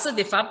bucuroasă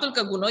de faptul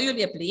că gunoiul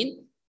e plin?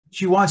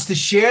 She wants to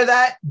share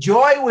that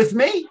joy with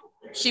me.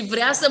 Și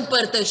vrea să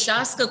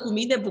împărtășească cu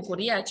mine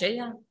bucuria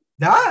aceea?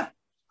 Da?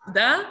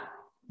 Da?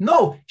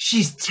 No,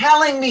 she's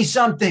telling me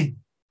something.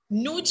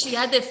 Nu, ci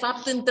ea de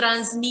fapt îmi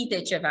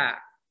transmite ceva.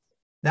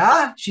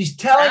 Da? She's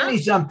telling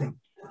me something.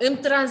 Îmi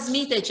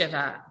transmite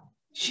ceva.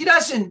 She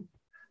doesn't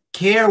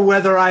care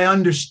whether I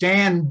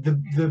understand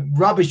the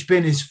rubbish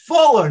bin is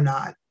full or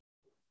not.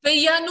 Pe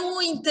ea nu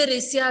o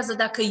interesează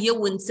dacă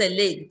eu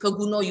înțeleg că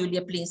gunoiul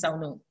e plin sau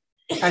nu.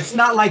 That's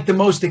not like the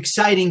most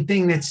exciting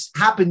thing that's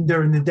happened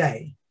during the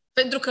day.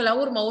 Pentru că la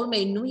urma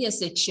urmei nu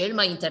este cel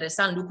mai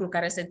interesant lucru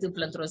care se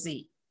întâmplă într-o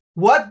zi.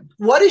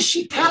 What is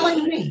she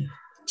telling me?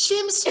 Ce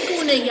îmi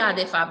spune ea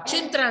de fapt? Ce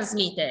îmi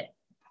transmite?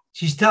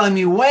 She's telling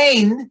me,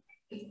 Wayne,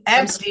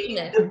 empty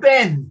the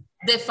bin.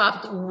 De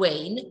fapt,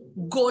 Wayne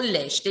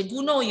golește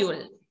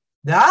gunoiul.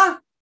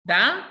 Da?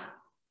 Da?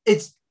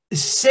 It's the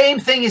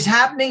same thing is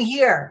happening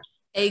here.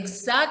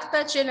 Exact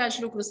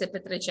același lucru se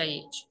petrece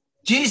aici.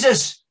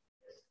 Jesus,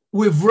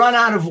 we've run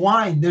out of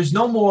wine. There's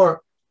no more.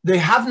 They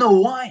have no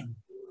wine.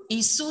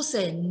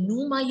 Isuse,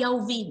 nu mai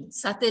au vin.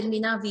 S-a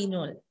terminat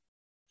vinul.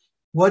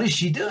 What is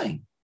she doing?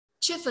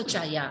 Ce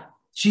făcea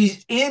ea? She's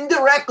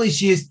indirectly,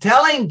 she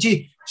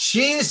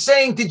is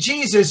saying to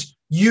Jesus,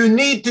 you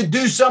need to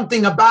do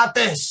something about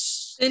this.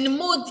 În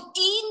mod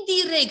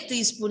indirect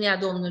îi spunea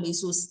Domnul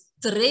Isus,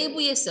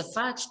 trebuie să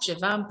faci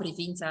ceva în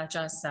privința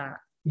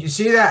aceasta. You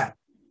see that?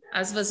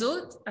 Ați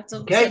văzut? Ați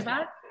Okay.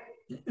 observat?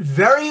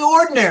 Very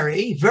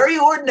ordinary, very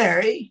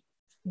ordinary.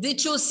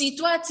 Deci o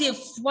situație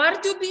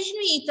foarte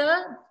obișnuită,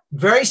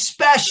 Very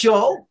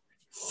special.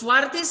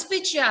 foarte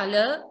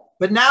specială,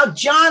 But now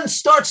John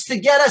starts to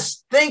get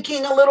us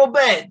thinking a little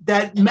bit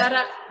that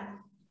dar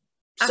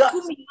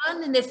acum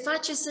Ioan ne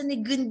face să ne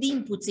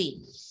gândim puțin.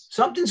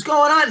 something's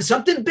going on.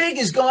 Something big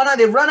is going on.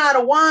 They've run out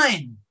of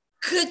wine.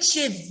 Că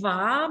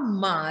ceva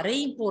mare,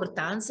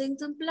 important se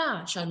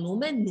întâmpla, și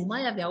anume nu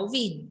mai aveau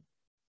vin.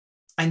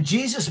 And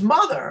Jesus'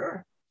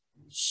 mother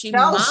Și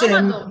tells him,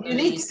 mama you Domnului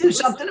need to do Isus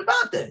something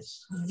about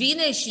this.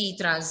 vine și îi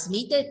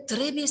transmite,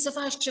 trebuie să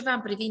faci ceva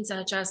în privința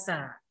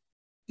aceasta.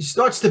 He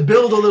starts to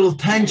build a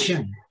little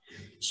tension.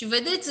 Și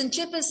vedeți,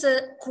 începe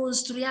să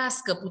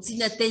construiască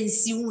puțină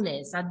tensiune,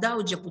 să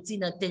adauge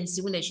puțină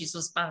tensiune și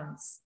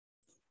suspans.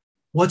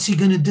 What's he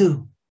going to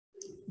do?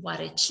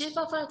 Oare ce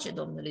va face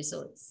Domnul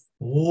Isus?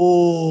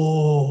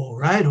 Oh,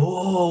 right.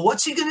 Oh,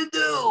 what's he going to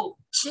do?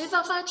 Ce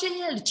va face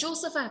El? Ce o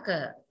să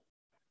facă?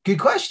 Good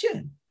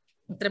question.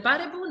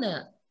 Întrebare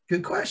bună.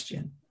 Good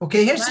question.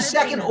 Okay, here's the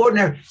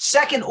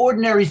second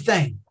ordinary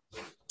thing.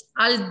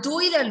 Al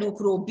doilea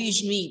lucru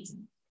obișnuit.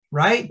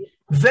 Right?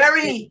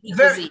 Very.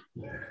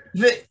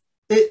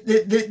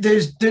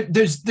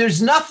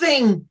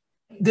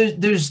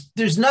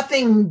 There's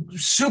nothing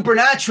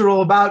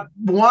supernatural about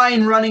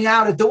wine running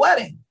out at the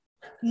wedding.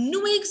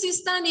 Nu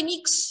exista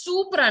nimic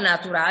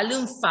supranatural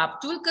în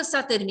faptul că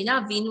s-a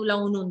terminat vinul la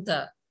o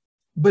nuntă.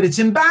 But it's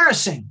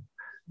embarrassing.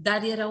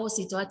 Dar era o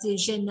situație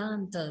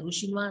jenantă,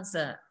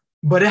 rușinoasă.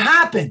 But it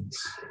happens.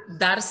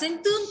 Dar se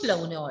întâmplă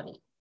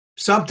uneori.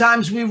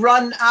 Sometimes we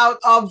run out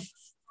of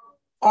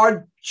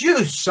our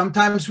juice.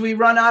 Sometimes we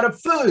run out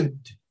of food.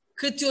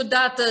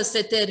 Câteodată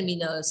se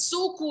termină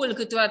sucul,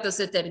 câteodată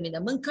se termină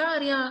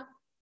mâncarea.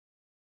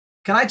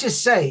 Can I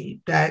just say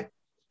that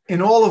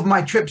in all of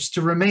my trips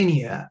to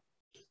Romania,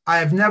 I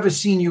have never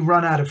seen you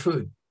run out of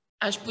food.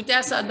 Aș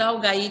putea să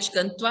adaug aici că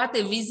în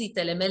toate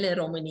vizitele mele în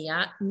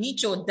România,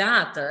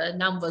 niciodată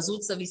n-am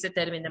văzut să vi se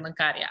termine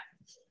mâncarea.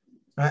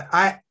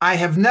 I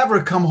have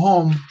never come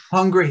home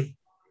hungry.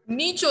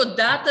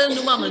 Niciodată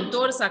nu m-am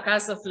întors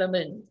acasă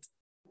flămând.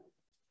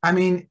 I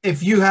mean,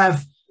 if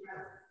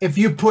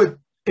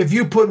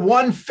you put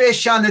one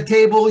fish on the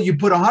table, you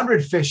put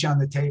 100 fish on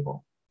the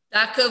table.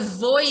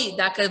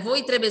 Dacă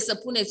voi trebuie să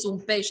puneți un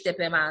pește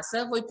pe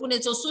masă, voi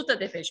puneți 100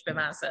 de pești pe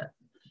masă.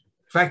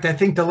 In fact, I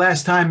think the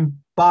last time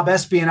Bob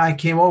Espy and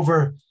I came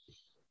over,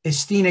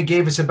 Estina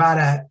gave us about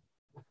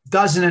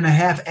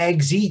 12.5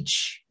 eggs each.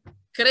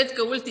 Cred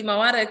că ultima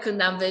oară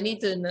când am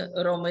venit în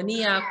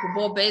România cu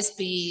Bob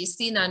Espy,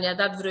 Stina ne-a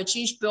dat vreo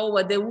 15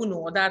 ouă de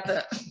 1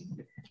 odată.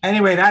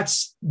 Anyway,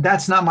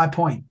 that's not my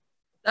point.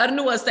 Dar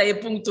nu ăsta e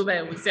punctul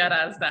meu în seara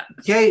asta.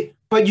 Okay,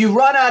 but you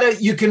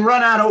can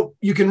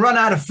run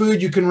out of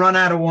food, you can run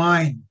out of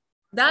wine.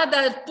 Da,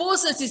 dar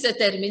poți să ți se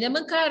termine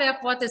mâncarea,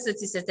 poate să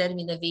ți se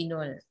termine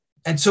vinul.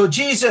 And so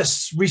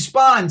Jesus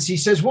responds. He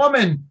says,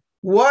 "Woman,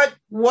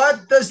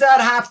 what does that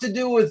have to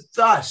do with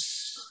us?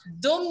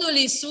 Domnul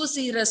Isus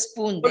îi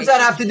răspunde. What does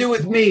that have to do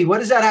with me? What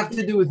does that have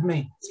to do with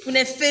me?"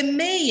 Spune,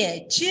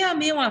 femeie, ce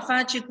am eu a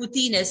face cu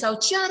tine? Sau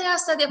ce are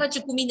asta de a face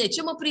cu mine?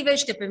 Ce mă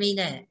privește pe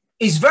mine?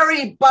 He's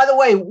very, by the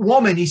way,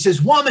 woman. He says,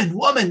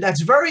 woman.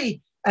 That's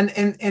very, and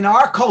in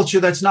our culture,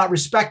 that's not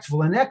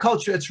respectful. In their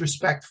culture, it's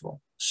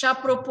respectful. Și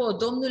apropo,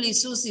 Domnul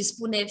Isus îi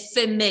spune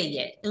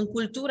femeie. În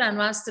cultura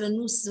noastră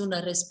nu sună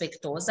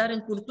respectos, dar în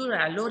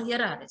cultura lor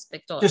era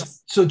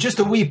respectos. Just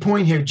a wee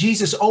point here.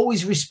 Jesus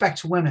always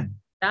respects women.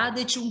 Da?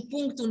 Deci un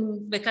punct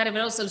pe care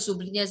vreau să-l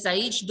subliniez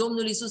aici,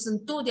 Domnul Isus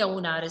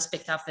întotdeauna a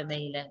respectat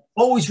femeile.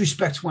 Always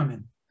respects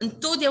women.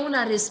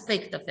 Întotdeauna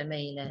respectă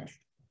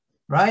femeile.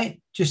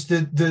 Right? Just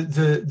the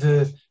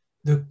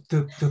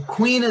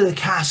queen of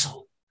the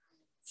castle.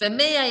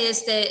 Femeia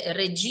este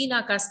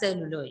regina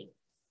castelului.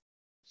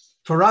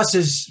 For us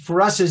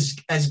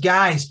as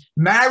guys,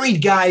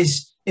 married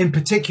guys in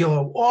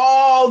particular,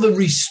 all the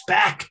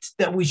respect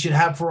that we should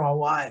have for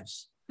our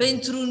wives.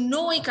 Pentru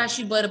noi ca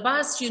și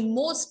bărbați și în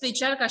mod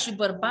special ca și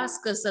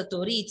bărbați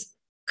căsătoriți,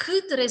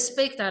 cât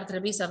respect ar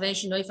trebui să avem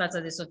și noi față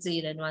de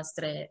soțiile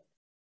noastre.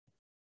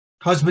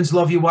 Husbands,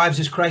 love your wives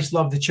as Christ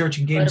loved the church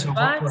and gave himself up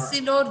for her.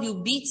 Bărbaților,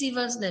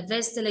 iubiți-vă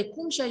nevestele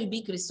cum și-a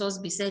iubit Hristos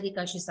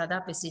biserica și s-a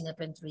dat pe sine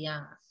pentru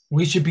ea.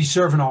 We should be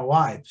serving our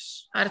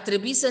wives. Ar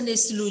trebui să ne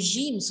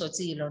slujim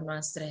soțiilor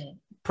noastre.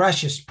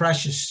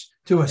 Precious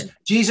to us.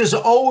 Jesus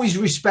always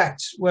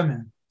respects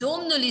women.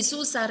 Domnul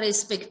Isus a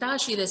respectat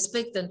și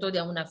respectă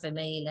întotdeauna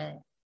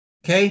femeile.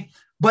 Okay?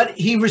 But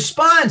he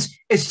responds,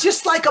 it's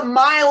just like a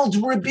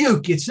mild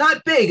rebuke. It's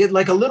not big, it's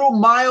like a little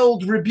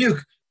mild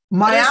rebuke.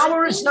 My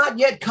hour is not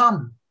yet come.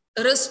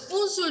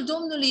 Răspunsul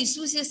Domnului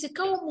Isus este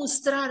ca o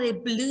mustrare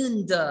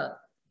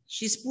blândă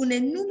și spune,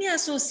 nu mi-a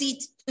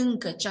sosit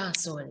încă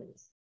ceasul.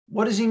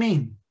 What does he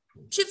mean?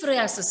 Ce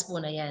vrea să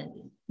spună el?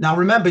 Now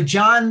remember,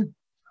 John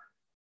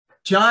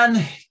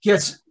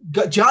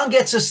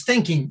gets us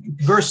thinking.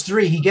 Verse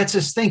 3, he gets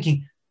us thinking.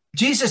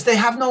 Jesus, they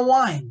have no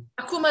wine.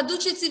 Acum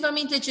aduceți-vă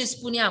aminte ce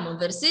spuneam. În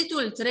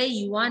versetul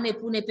 3, Ioan ne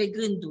pune pe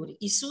gânduri.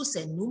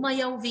 Iisuse, nu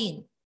mai au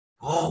vin.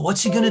 Oh,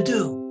 what's he going to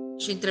do?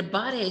 Și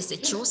întrebarea este,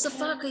 ce o să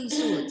facă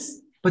Iisus?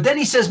 But then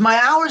he says, my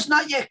hour's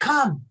not yet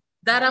come.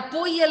 Dar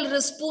apoi el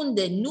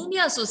răspunde, nu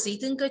mi-a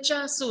sosit încă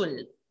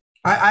ceasul.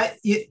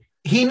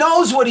 He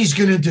knows what he's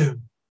going to do.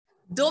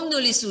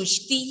 Domnul Iisus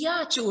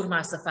știa ce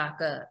urma să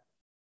facă.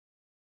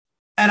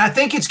 And I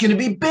think it's going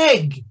to be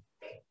big.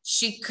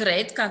 Și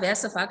cred că avea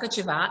să facă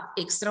ceva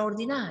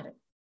extraordinar.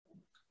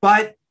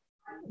 But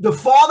the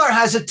Father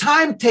has a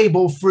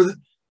timetable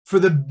for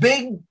the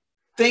big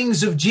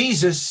things of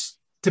Jesus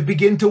to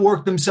begin to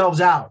work themselves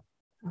out.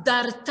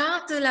 Dar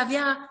Tatăl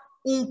avea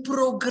un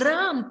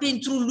program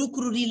pentru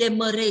lucrurile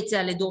mărețe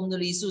ale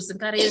Domnului Isus, în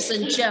care el să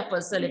înceapă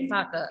să le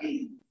facă.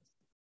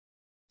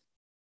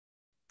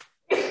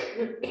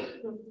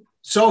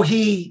 So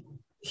I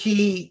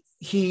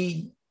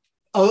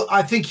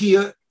think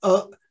he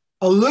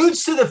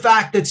alludes to the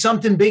fact that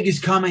something big is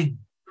coming.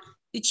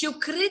 Deci eu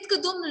cred că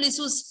Domnul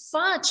Isus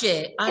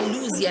face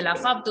aluzie la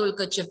faptul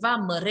că ceva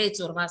măreț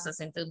urma să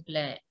se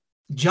întâmple.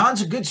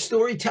 John's a good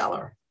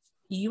storyteller.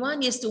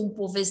 Ioan este un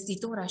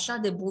povestitor așa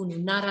de bun,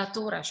 un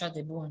narator așa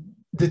de bun.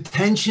 The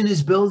tension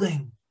is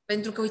building.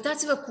 Pentru că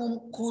uitați-vă cum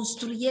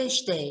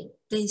construiește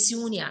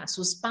tensiunea,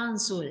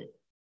 suspansul.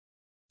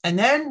 And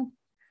then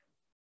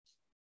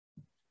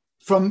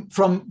from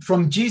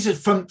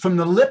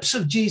the lips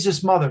of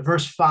Jesus' mother,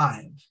 verse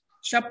 5.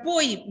 Și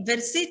apoi,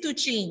 versetul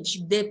 5,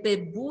 de pe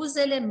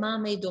buzele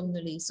mamei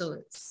Domnului Isus.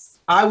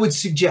 I would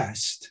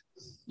suggest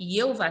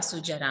eu v-aș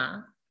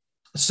sugera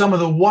some of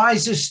the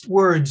wisest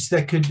words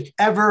that could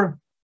ever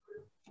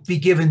be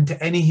given to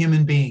any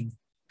human being.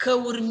 Că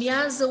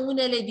urmează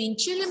unele din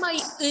cele mai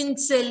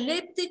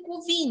înțelepte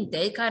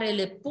cuvinte care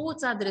le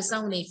poți adresa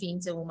unei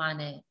ființe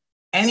umane.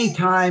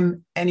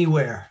 Anytime,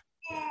 anywhere.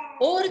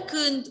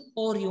 Oricând,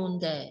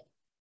 oriunde.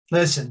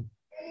 Listen.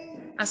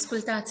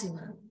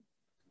 Ascultați-mă.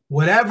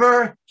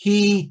 Whatever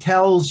he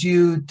tells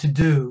you to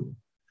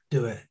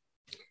do it.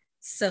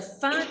 Să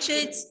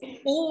faceți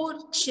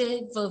orice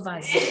vă va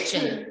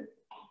zice.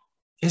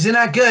 Isn't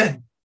that good?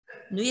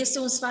 Nu este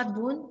un sfat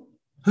bun?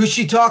 Who's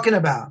she talking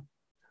about?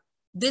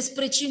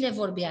 Despre cine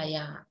vorbea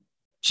ea?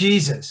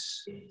 Jesus.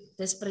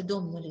 Despre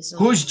Domnul Isus.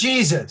 Who's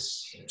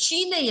Jesus?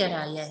 Cine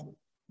era el?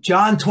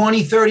 John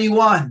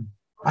 20:31.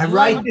 I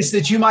write this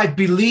that you might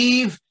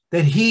believe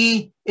that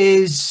he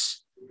is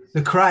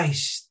the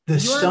Christ, the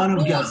Son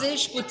of God.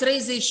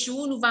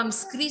 20:31 v-am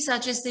scris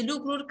aceste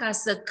lucruri ca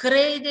să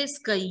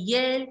credeți că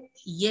el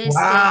este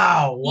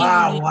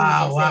Wow.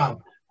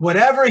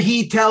 Whatever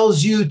he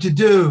tells you to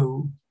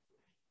do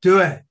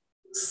it.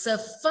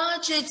 Să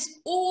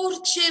faceți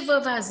orice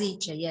vă va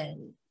zice el.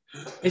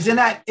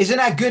 Isn't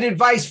that good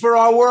advice for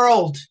our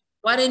world?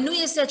 Oare nu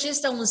este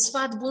acesta un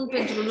sfat bun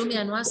pentru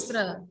lumea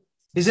noastră?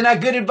 Isn't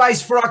that good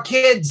advice for our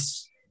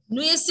kids?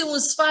 Nu este un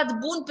sfat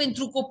bun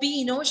pentru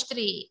copiii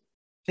noștri?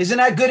 Isn't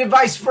that good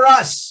advice for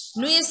us?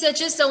 Nu este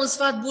acesta un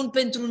sfat bun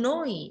pentru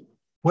noi?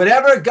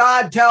 Whatever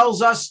God tells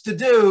us to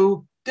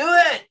do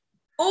it.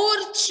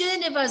 Orice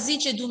ne va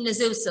zice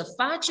Dumnezeu să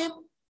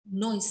facem,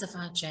 noi să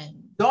facem.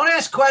 Don't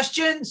ask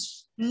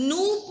questions.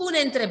 Nu pune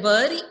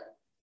întrebări.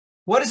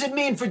 What does it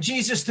mean for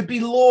Jesus to be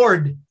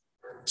Lord?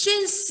 Ce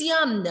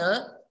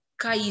înseamnă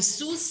ca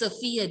Isus să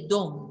fie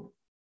Domn?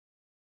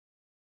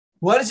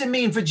 What does it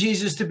mean for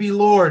Jesus to be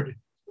Lord?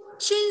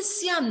 Ce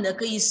înseamnă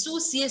că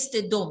Isus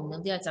este Domn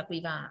în viața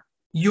cuiva?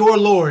 Your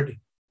Lord,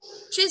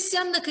 Ce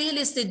înseamnă că El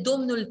este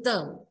Domnul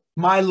tău,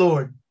 my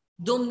Lord.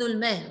 Domnul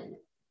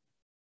meu?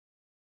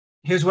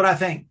 Here's what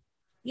I think.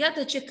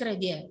 Iată ce cred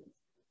eu.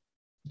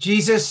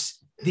 Jesus,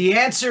 the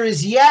answer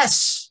is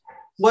yes.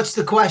 What's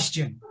the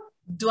question?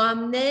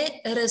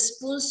 Doamne,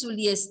 răspunsul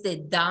este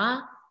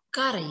da.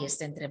 Care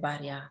este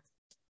întrebarea?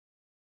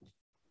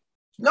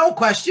 No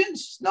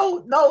questions.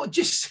 No,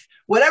 just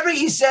whatever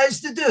he says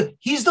to do.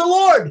 He's the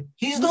Lord.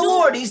 He's the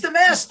Lord. He's the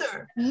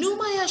master. Nu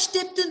mai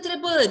aștept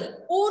întrebări.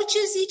 Orice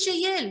zice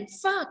El,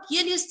 fac.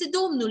 El este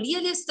Domnul,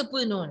 El este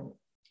stăpânul.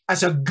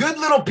 That's a good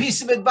little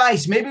piece of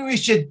advice. Maybe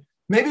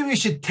we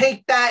should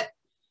take that.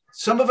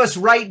 Some of us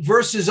write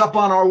verses up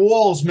on our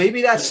walls.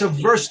 Maybe that's a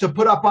verse to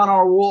put up on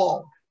our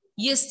wall.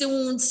 Este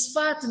un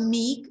sfat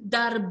mic,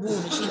 dar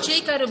bun. Și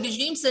cei care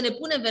obișnuim să ne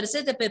punem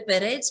versete pe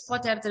pereți,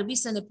 poate ar trebui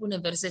să ne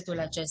punem versetul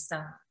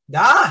acesta.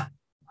 Da?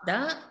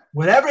 Da?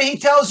 Whatever he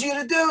tells you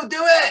to do, do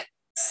it.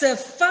 Să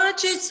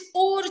faceți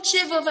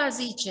orice vă va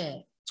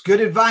zice. It's good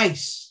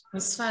advice. Un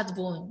sfat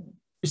bun.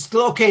 It's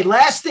still okay.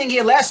 Last thing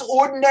here, last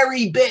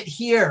ordinary bit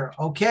here,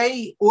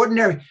 okay?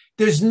 Ordinary.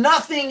 There's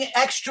nothing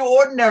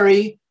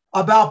extraordinary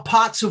about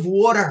pots of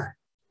water.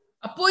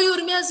 Apoi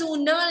urmează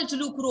un alt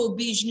lucru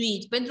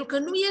obișnuit, pentru că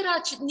nu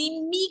era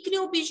nimic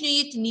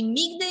neobișnuit,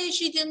 nimic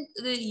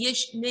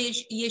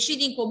ieșit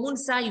din comun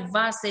să ai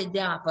vase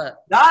de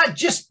apă.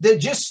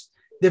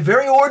 They're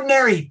very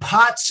ordinary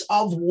pots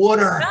of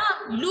water. Da,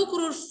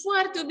 lucruri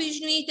foarte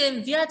obișnuite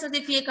în viața de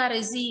fiecare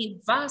zi,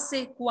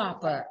 vase cu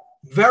apă.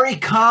 Very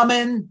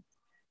common.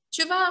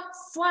 Ceva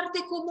foarte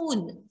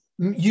comun.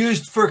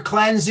 Used for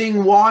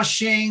cleansing,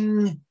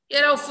 washing.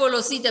 Erau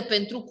folosite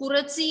pentru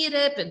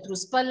curățire, pentru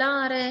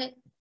spălare.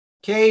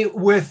 Okay,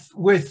 with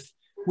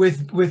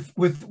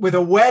a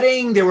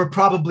wedding, there were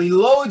probably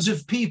loads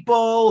of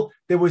people.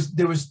 There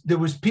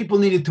was people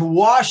needed to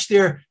wash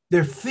their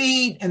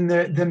feet and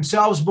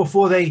themselves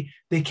before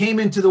they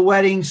came into the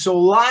wedding. So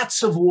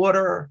lots of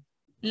water.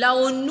 La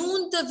o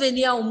nuntă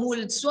veneau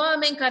mulți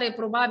oameni care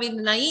probabil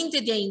înainte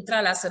de a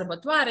intra la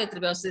sărbătoare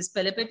trebuiau să se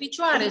spele pe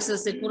picioare, să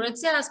se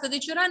curățească,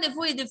 deci era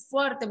nevoie de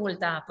foarte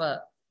multă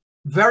apă.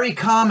 Very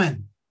common.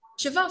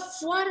 Ceva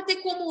foarte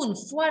comun,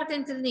 foarte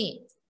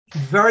întâlnit.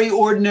 Very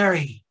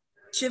ordinary.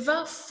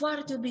 Ceva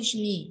foarte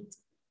obișnuit.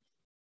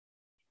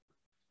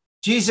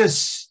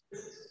 Jesus,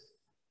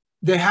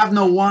 they have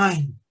no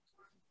wine.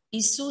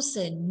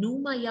 Isuse, nu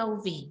mai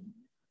au vin.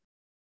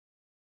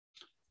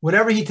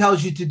 Whatever he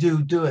tells you to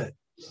do it.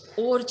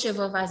 Orice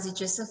vă va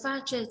zice să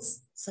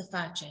faceți, să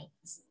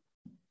faceți.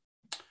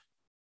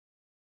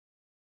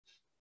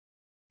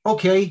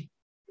 Okay.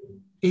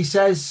 He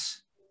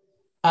says,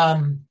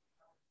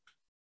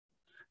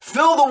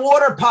 fill the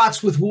water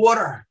pots with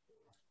water.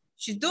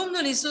 Și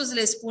Domnul Isus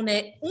le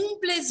spune,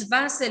 umpleți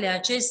vasele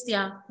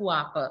acestea cu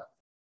apă.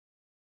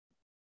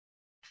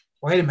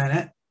 Wait a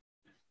minute.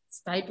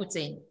 Stai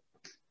puțin.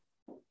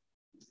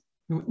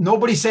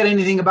 Nobody said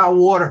anything about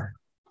water.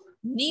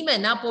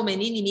 Nimeni n-a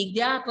pomenit nimic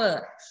de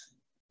apă.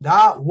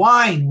 Da,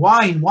 wine.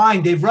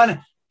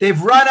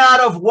 They've run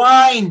out of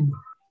wine.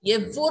 E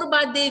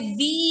vorba de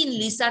vin,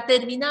 li s-a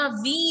terminat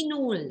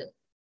vinul.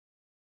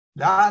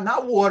 Da,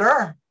 not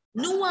water.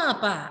 Nu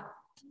apa.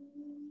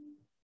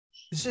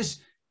 This is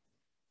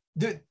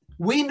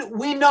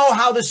we know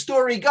how the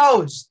story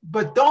goes,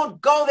 but don't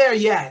go there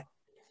yet.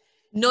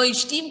 Noi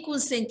știm cum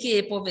se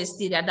încheie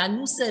povestirea, dar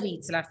nu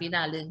săriți la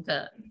final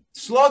încă.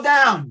 Slow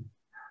down.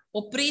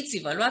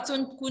 Opriți-vă,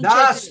 luați-o cu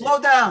Da, slow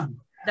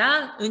down.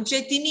 Da?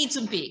 Încetiniți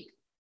un pic.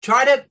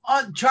 Try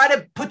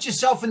to put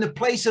yourself in the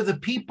place of the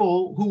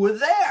people who were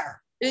there.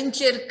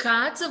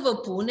 Încercați să vă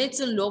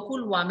puneți în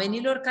locul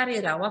oamenilor care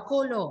erau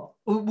acolo.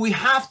 We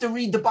have to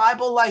read the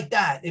Bible like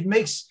that. It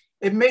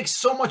makes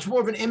so much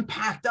more of an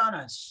impact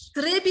on us.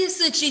 Trebuie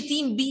să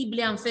citim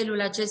Biblia în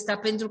felul acesta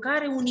pentru că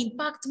are un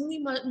impact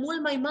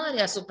mult mai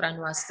mare asupra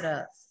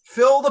noastră.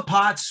 Fill the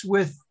pots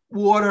with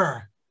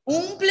water.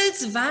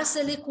 Umpleți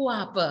vasele cu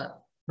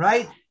apă.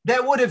 Right? That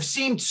would have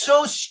seemed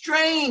so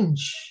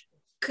strange.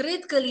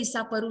 Cred că li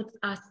s-a părut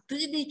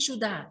atât de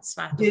ciudat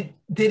sfatul.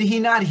 Did he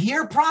not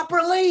hear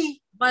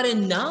properly? Oare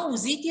n-a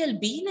auzit el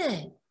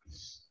bine?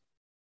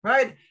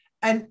 Right?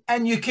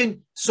 And you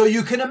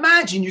can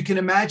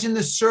imagine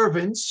the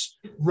servants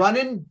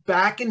running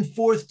back and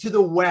forth to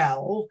the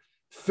well,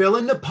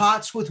 filling the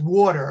pots with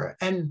water,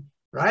 and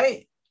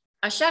right?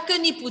 Așa că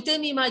ne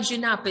putem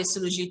imagina pe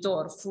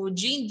slujitor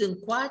fugind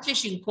încoace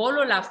și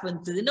încolo la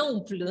fântână,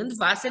 umplând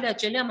vasele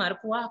acelea mari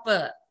cu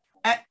apă.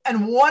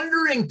 And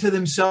wondering to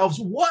themselves,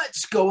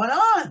 what's going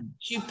on?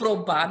 Și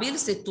probabil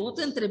se tot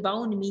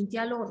întrebau în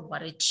mintea lor,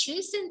 oare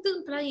ce se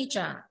întâmplă aici?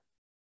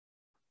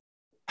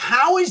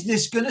 How is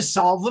this going to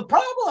solve the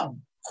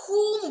problem?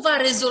 Cum va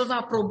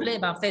rezolva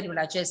problema în felul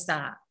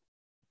acesta?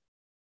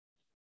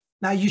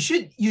 Now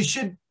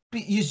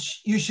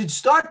you should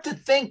start to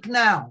think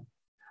now.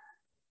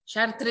 Și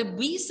ar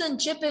trebui să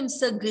începem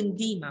să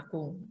gândim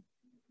acum.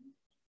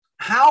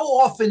 How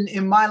often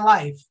in my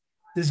life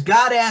does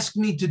God ask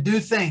me to do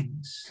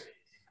things?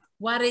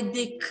 Oare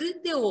de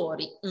câte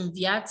ori în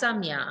viața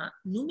mea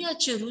nu mi-a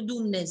cerut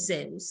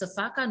Dumnezeu să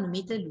fac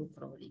anumite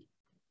lucruri?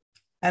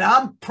 And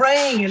I'm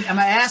praying and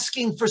I'm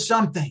asking for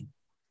something.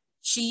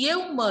 Și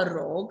eu mă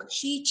rog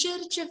și îi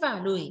cer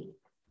ceva lui.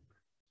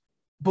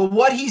 But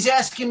what he's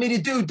asking me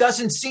to do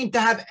doesn't seem to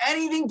have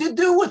anything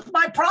to do with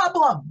my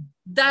problem.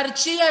 Dar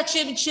ceea ce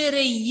îmi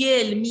cere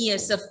el mie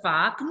să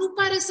fac nu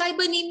pare să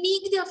aibă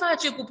nimic de a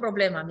face cu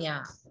problema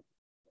mea.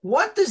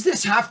 What does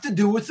this have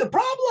to do with the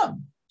problem?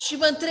 Și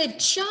mă întreb,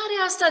 ce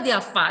are asta de a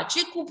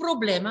face cu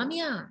problema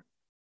mea?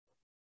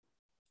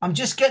 I'm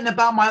just getting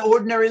about my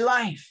ordinary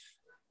life.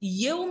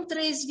 Eu îmi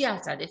trăiesc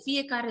viața de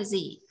fiecare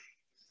zi.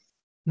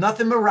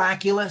 Nothing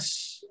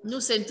miraculous, Nu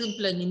se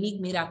întâmplă nimic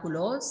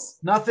miraculos,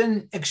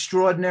 nothing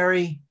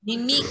extraordinary.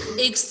 nimic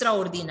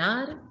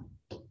extraordinar.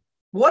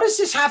 What does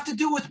this have to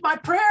do with my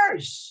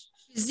prayers?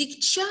 Zic,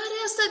 ce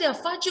are asta de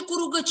a face cu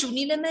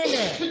rugăciunile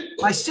mele?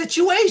 My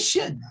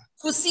situation?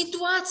 Cu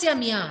situația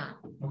mea?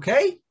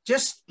 Okay?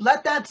 Just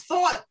let that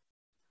thought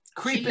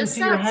creep into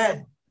your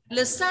head.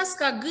 Lăsați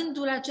ca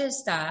gândul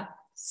acesta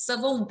să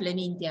vă umple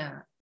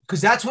mintea.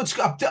 Because that's what's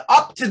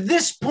up to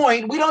this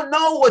point. We don't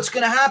know what's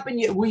going to happen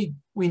yet.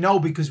 We know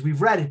because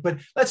we've read it, but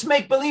let's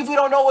make believe we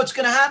don't know what's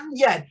going to happen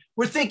yet.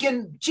 We're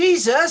thinking,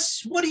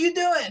 Jesus, what are you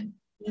doing?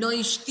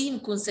 Noi știm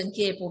cum se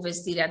încheie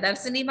povestirea, dar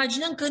să ne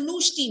imaginăm că nu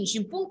știm și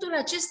în punctul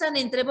acesta ne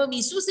întrebăm,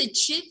 Iisuse,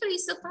 ce vrei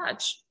să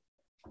faci?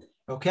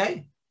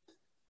 Okay?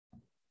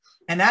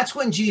 And that's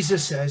when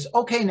Jesus says,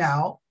 okay,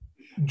 now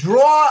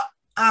draw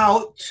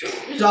out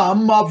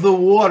some of the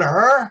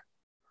water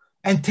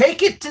and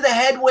take it to the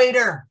head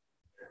waiter.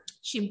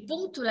 Și în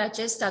punctul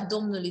acesta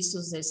Domnul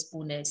Iisus le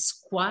spune,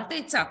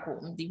 scoateți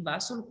acum din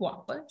vasul cu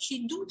apă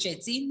și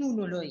duceți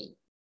nunului.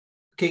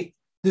 Okay,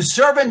 the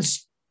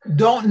servants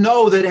don't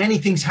know that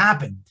anything's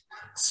happened.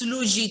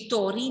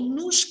 Slujitorii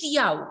nu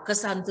știau că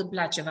s-a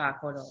întâmplat ceva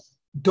acolo.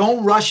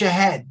 Don't rush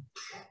ahead.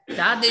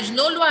 Da? Deci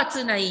nu o luați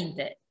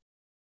înainte.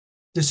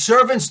 The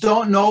servants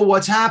don't know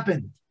what's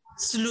happened.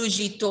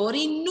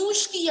 Slujitorii nu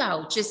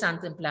știau ce s-a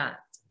întâmplat.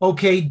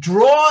 Okay,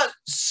 draw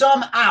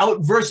some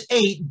out, verse 8,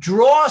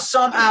 draw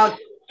some out,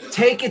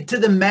 take it to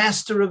the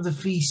master of the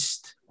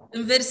feast.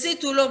 În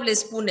versetul 8 le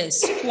spune,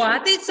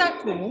 scoateți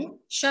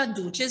acum și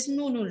aduceți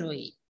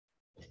nunului.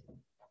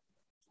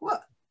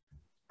 What?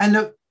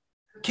 And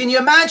can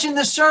you imagine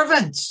the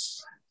servants?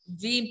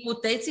 Vi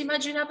puteți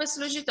imagina pe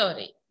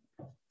slujitorii.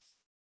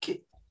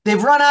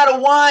 They've run out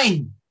of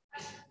wine.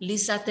 Li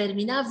s-a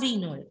terminat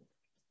vinul.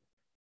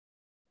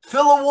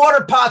 Fill the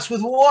water pots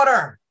with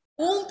water.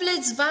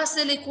 Umpleți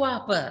vasele cu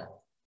apă.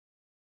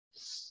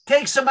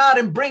 Take some out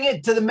and bring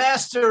it to the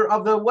master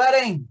of the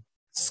wedding.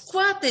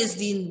 Scoateți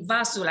din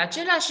vasul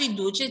acela și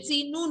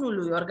duceți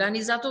nunului,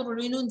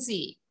 organizatorului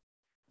nunții.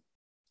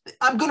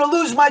 I'm going to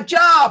lose my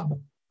job.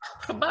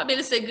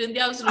 Probabil se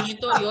gândeau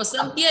slujitorii, o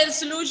să-mi pierd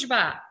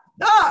slujba.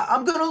 Ah,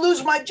 I'm going to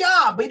lose my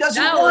job. He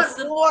doesn't want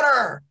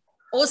water.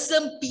 O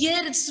să-mi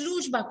pierd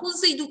slujba. Cum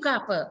să-i duc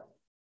apă?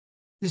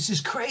 This is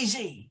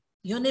crazy.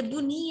 E o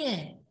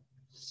nebunie.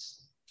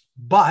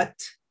 But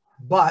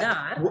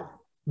Dar,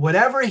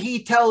 whatever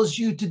he tells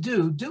you to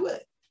do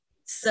it.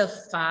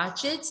 Să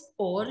faceți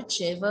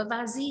orice vă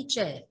va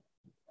zice.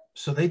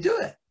 So they do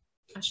it.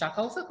 Așa că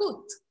au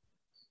făcut.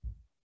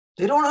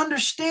 They don't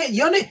understand.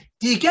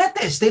 Do you get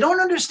this? They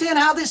don't understand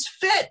how this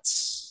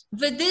fits.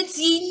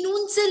 Vedeți, ei nu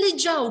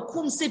înțelegeau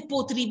cum se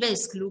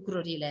potrivesc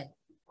lucrurile.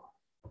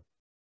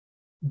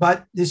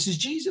 But this is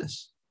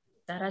Jesus.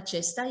 Dar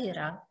acesta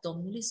era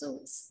Domnul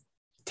Isus.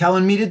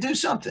 Telling me to do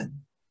something.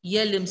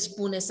 El îmi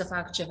spune să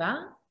fac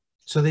ceva.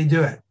 So they do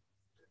it.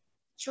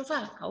 Și o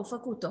fac, au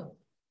făcut-o.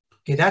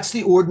 Okay, that's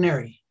the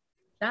ordinary.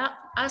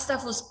 Da? Asta a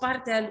fost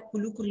partea cu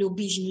lucrurile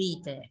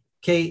obișnuite.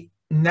 Okay,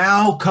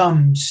 now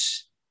comes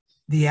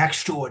the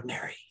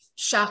extraordinary.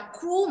 Și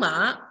acum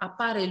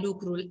apare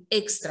lucrul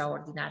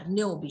extraordinar,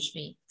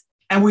 neobișnuit.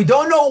 And we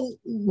don't know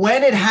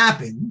when it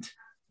happened.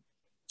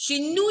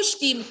 Și nu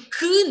știm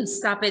când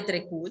s-a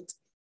petrecut.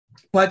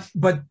 But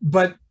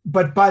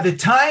by the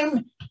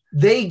time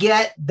they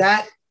get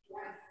that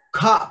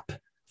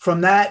cup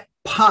from that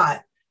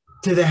pot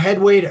to the head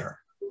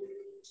waiter.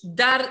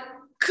 Dar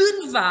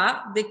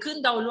cândva, de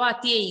când au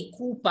luat ei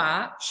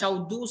cupa și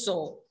au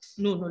dus-o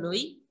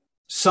nunului,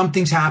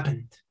 something's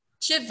happened.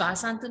 Ceva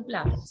s-a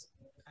întâmplat.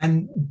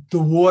 And the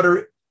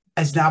water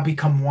has now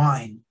become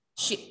wine.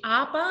 Și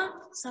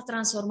apa s-a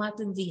transformat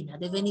în vin, a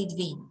devenit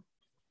vin.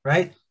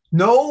 Right?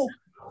 No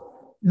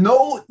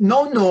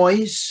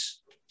noise.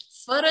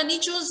 Fără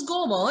niciun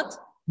zgomot.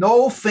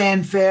 No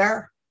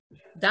fanfare.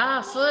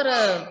 Da, fără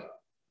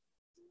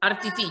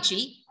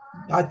artificii.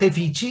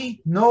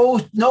 No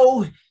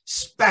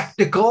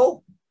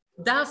spectacle.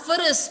 Da,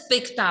 fără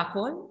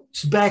spectacol.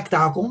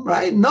 Spectacle,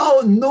 right? No.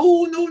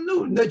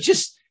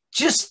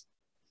 Just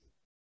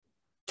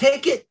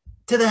take it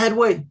to the head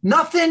waiter.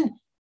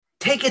 Nothing.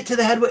 Take it to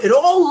the head waiter. It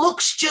all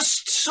looks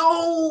just so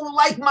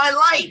like my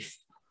life.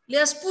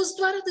 Le-a spus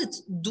doar atât.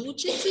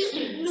 Duceți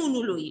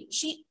nunului.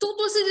 Și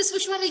totul se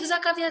desfășoară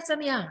exact ca viața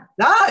mea.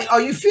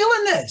 Are you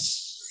feeling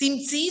this?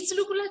 Simțiți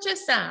lucrul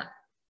acesta?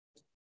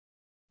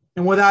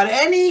 and without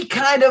any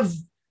kind of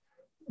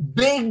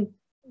big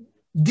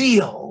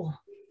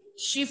deal,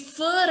 și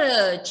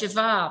fără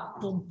ceva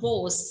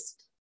pompos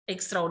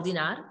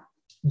extraordinar,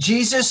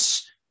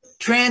 Jesus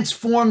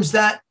transforms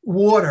that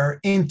water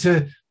into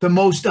the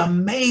most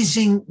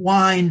amazing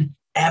wine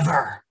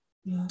ever.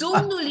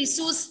 Domnul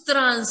Isus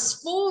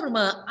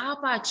transformă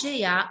apa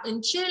aceea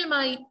în cel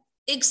mai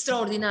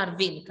extraordinar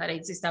vin care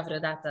exista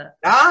vreodată.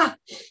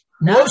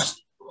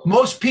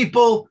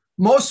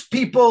 Most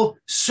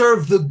people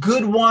serve the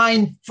good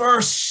wine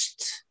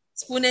first.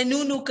 Spune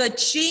Nunu că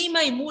cei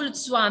mai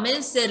mulți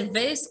oameni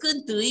servesc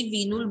întâi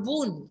vinul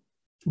bun.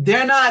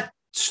 They're not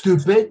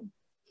stupid.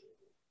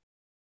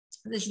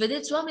 Deci,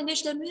 vedeți, oamenii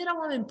ăștia nu erau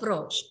oameni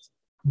proști.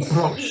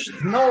 Proști.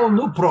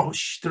 No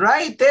proști,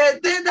 right?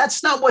 That's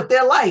not what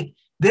they're like.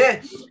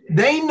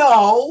 They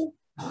know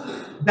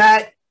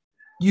that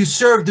you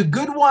serve the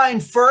good wine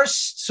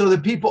first so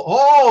that people,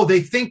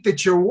 they think that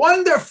you're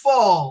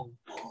wonderful.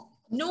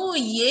 Nu,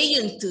 ei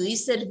întâi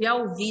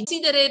serveau vin,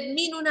 considere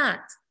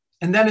minunat.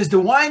 And then as the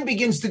wine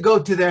begins to go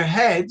to their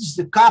heads,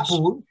 the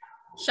capul,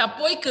 și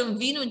apoi când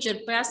vinul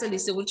începea să li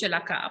se urce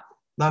la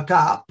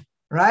cap,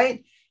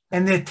 right?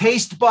 And their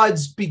taste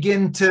buds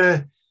begin to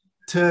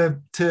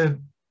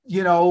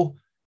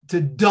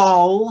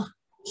dull.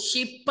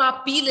 Și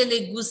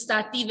papilele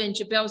gustative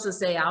începeau să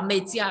se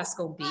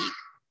amețească un pic.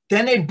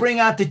 Then they'd bring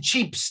out the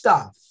cheap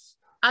stuff.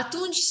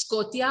 Atunci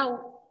scoteau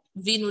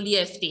vinul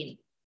ieftin.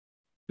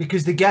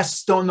 Because the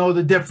guests don't know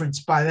the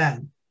difference by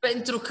then.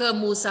 Pentru că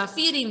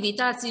musafirii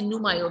invitații nu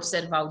mai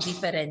observau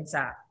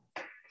diferența.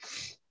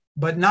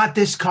 But not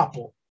this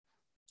couple.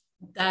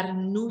 Dar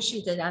nu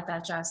și de data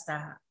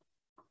aceasta.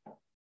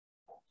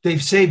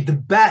 They've saved the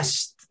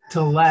best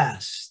to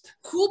last.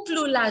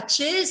 Cuplul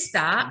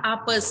acesta a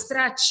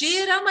păstrat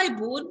ce era mai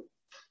bun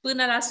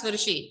până la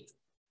sfârșit.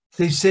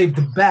 They've saved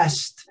the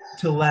best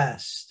to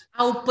last.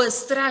 Au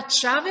păstrat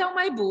ce aveau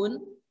mai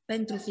bun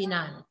pentru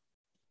final.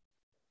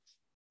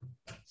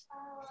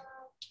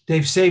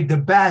 They've saved the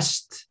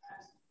best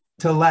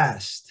to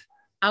last.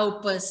 Au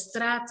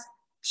păstrat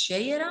ce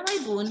era mai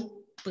bun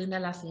până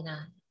la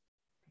final.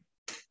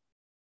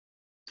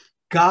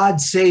 God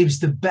saves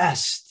the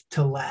best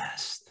to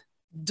last.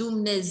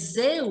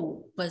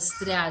 Dumnezeu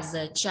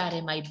păstrează ce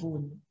are mai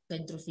bun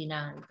pentru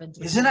final.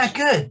 Isn't that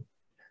good?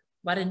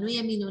 Oare nu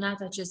e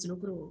minunat acest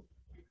lucru?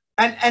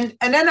 And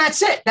then that's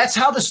it. That's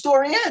how the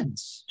story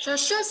ends. Și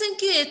așa se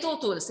încheie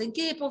totul, se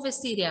încheie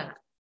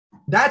povestirea.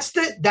 That's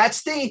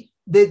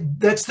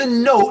the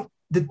note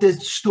that the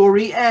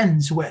story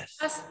ends with.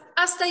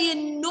 Asta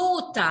e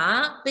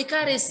nota pe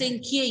care se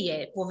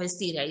încheie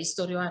povestirea,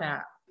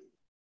 istorioara.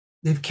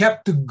 They've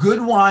kept the good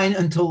wine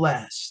until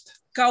last.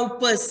 Că au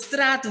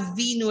păstrat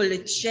vinul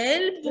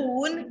cel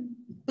bun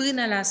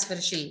până la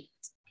sfârșit.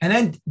 And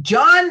then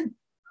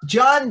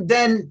John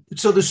then,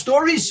 so the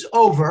story's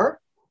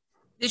over.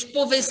 Deci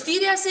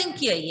povestirea se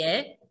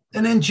încheie.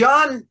 And then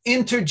John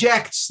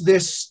interjects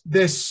this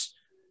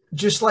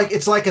just like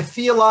it's like a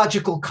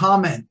theological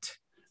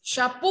comment. Și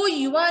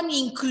apoi Ioan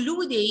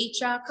include aici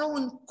ca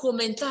un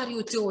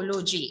comentariu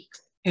teologic.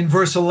 In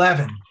verse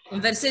 11. În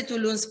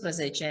versetul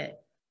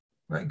 11.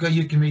 Right, go,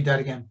 you can read that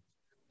again.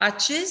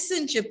 Acest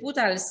început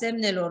al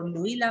semnelor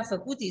lui l-a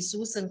făcut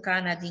Isus în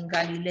Cana din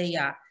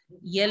Galileea.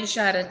 El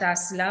și-a arătat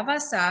slava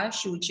sa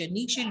și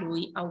ucenicii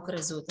lui au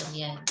crezut în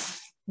el.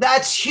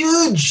 That's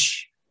huge.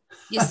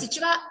 Este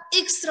ceva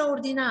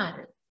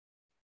extraordinar.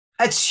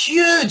 That's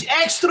huge,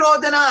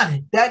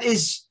 extraordinary. That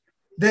is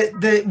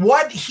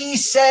what he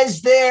says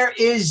there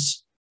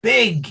is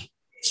big.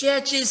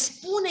 Ceea ce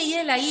spune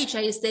el aici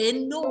este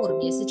enorm,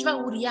 este ceva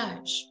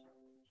uriaș.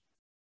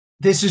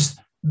 This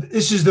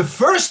is the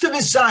first of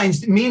his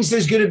signs. It means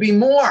there's going to be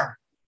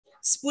more.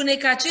 Spune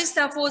că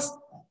acesta a fost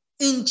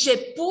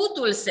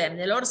începutul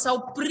semnelor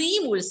sau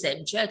primul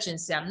semn, ceea ce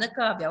înseamnă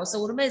că aveau să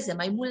urmeze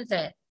mai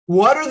multe.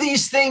 What are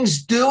these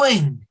things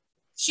doing?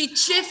 Și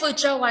ce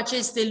făceau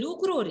aceste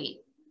lucruri?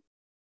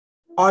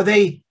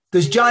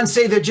 Does John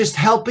say they're just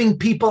helping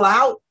people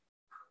out?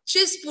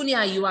 Ce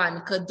spunea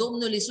Ioan? Că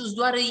Domnul Isus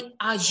doar îi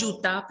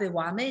ajuta pe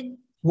oameni?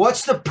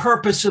 What's the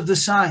purpose of the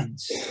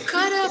signs?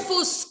 Care a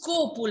fost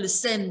scopul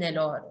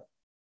semnelor?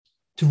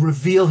 To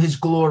reveal his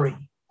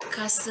glory.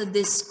 Ca să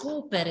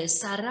descopere,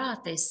 să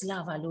arate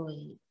slava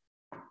lui.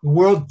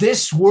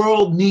 This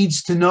world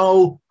needs to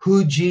know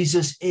who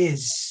Jesus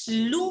is.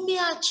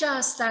 Lumea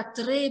aceasta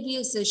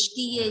trebuie să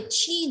știe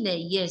cine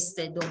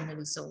este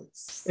Domnul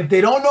Isus. If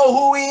they don't know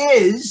who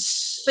he is,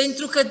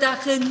 pentru că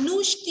dacă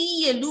nu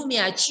știe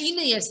lumea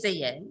cine este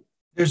el,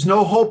 there's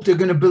no hope they're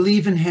going to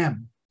believe in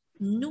him.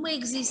 Nu mai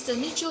există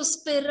nicio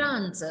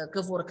speranță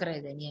că vor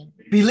crede în el.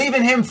 Believe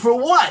in him for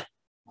what?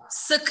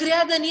 Să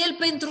creadă în el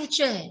pentru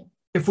ce?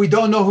 If we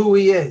don't know who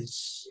he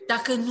is.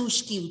 Dacă nu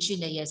știu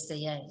cine este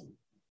el.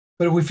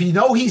 But if you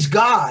know he's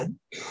God,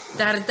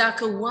 dar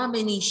dacă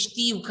oamenii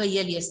știu că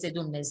el este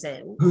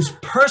Dumnezeu, who's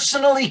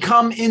personally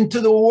come into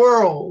the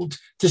world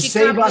to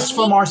save us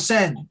from our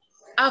sin,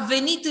 a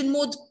venit în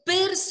mod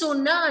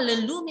personal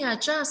în lumea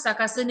aceasta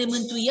ca să ne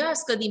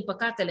mântuiască din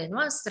păcatele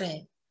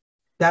noastre,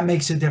 that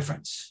makes a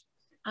difference.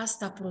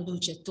 Asta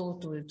produce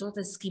totul,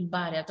 toată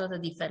schimbarea, toată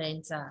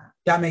diferența.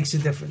 That makes a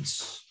difference.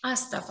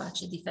 Asta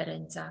face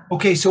diferența.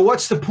 Okay, so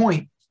what's the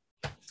point?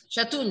 Și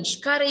atunci,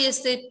 care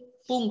este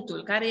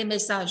punctul? Care e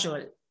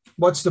mesajul?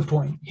 What's the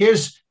point?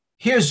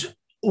 Here's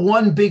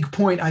one big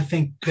point I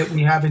think that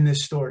we have in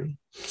this story.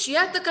 Și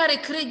iată care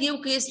cred eu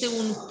că este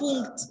un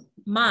punct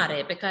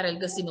mare pe care îl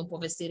găsim în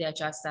povestirea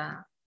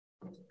aceasta.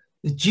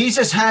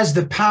 Jesus has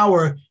the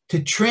power to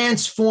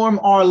transform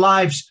our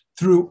lives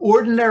through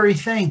ordinary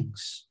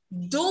things.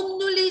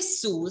 Domnul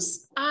Isus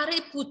are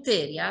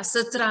puterea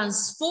să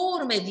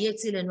transforme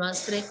viețile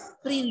noastre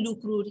prin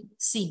lucruri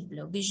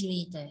simple,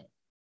 obișnuite.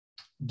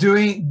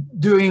 During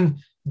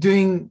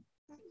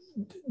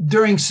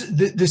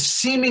the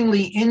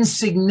seemingly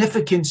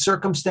insignificant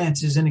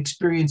circumstances and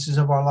experiences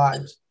of our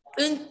lives.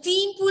 În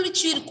timpul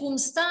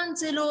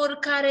circumstanțelor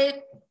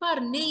care par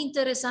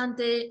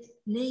neinteresante,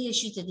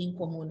 neieșite din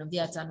comun în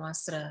viața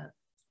noastră.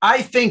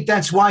 I think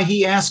that's why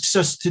he asks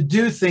us to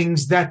do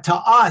things that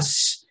to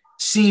us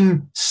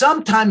seem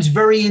sometimes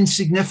very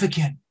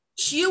insignificant.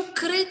 Și eu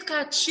cred că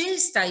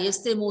acesta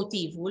este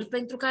motivul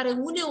pentru care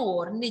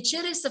uneori ne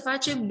cere să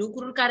facem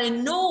lucruri care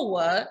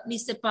nouă ni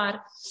se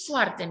par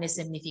foarte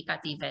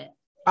nesemnificative.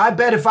 I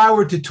bet if I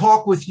were to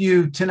talk with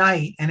you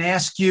tonight and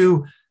ask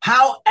you,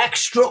 how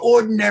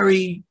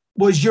extraordinary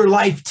was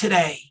your life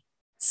today?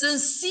 Sunt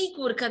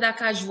sigur că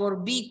dacă aș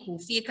vorbi cu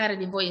fiecare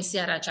din voi în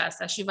seara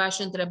aceasta și v-aș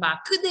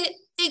întreba cât de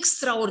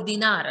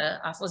extraordinară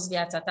a fost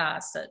viața ta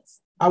astăzi,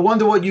 I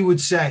wonder what you would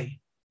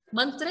say.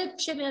 mă întreb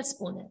ce mi-ați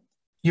spune.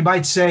 You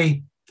might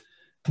say,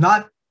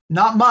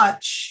 not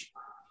much.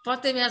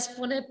 Poate mi-a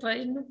spune,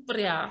 păi nu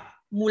prea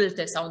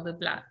multe s-au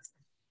întâmplat.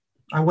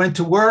 I went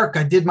to work,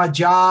 I did my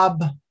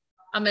job.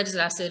 Am mers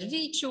la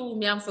serviciu,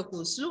 mi-am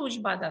făcut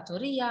slujba,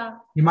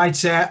 datoria. You might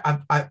say,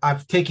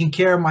 I've taken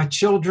care of my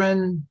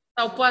children.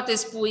 Sau poate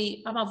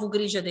spui, am avut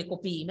grijă de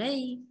copiii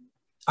mei.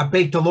 I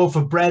baked a loaf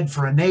of bread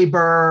for a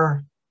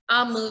neighbor.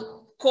 Am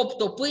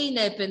copt o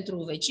pâine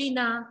pentru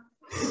vecina.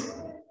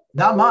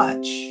 Not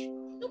much.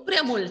 Nu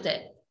prea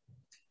multe.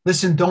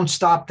 Listen, don't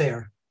stop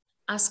there.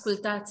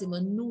 Ascultați-mă,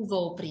 nu vă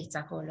opriți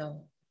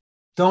acolo.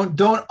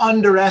 Don't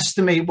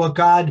underestimate what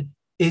God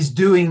is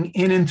doing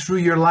in and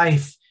through your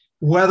life,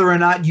 whether or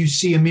not you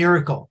see a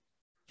miracle.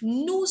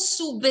 Nu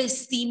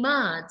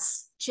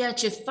subestimați ceea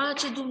ce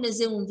face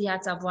Dumnezeu în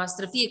viața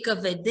voastră, fie că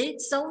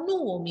vedeți sau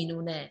nu o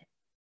minune.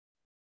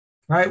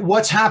 Right?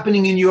 What's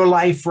happening in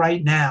your life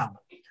right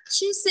now?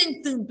 Ce se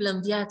întâmplă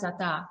în viața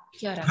ta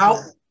chiar acum?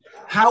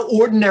 How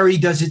ordinary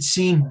does it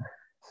seem?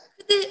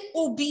 Cât de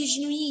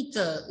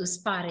obișnuită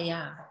îți pare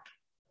ea?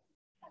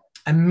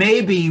 And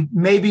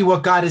maybe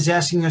what God is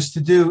asking us to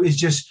do is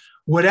just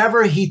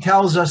whatever he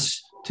tells us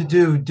to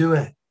do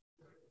it.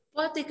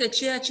 Poate că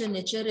ceea ce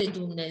ne cere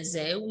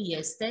Dumnezeu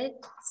este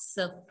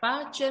să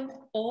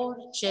facem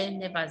orice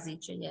ne va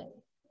zice El.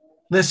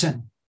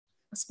 Listen.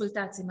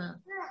 Ascultați-mă.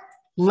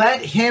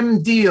 Let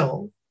him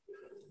deal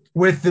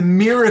with the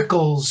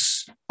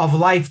miracles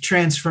of life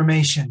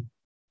transformation.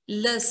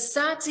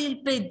 Lăsați-l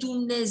pe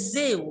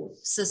Dumnezeu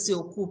să se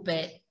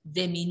ocupe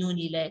de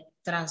minunile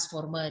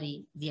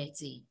transformării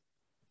vieții.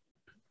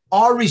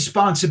 Our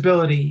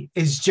responsibility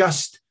is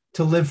just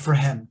to live for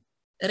him.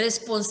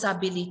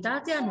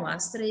 Responsabilitatea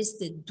noastră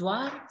este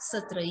doar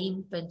să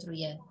trăim pentru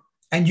El.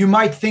 And you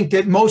might think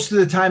that most of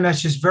the time that's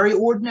just very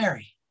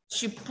ordinary.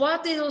 Și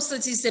poate o să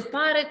ți se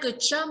pare că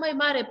cea mai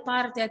mare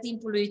parte a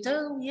timpului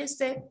tău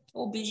este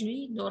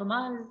obișnuit,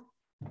 normal.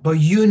 But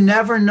you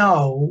never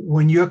know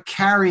when you're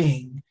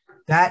carrying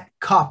that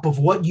cup of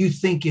what you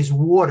think is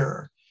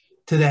water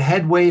to the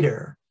head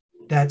waiter,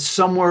 that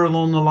somewhere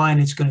along the line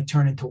it's going to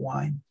turn into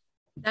wine.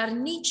 Dar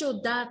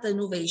niciodată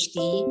nu vei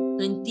ști,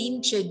 în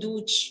timp ce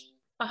duci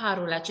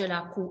paharul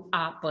acela cu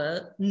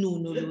apă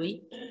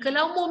nunului, că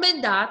la un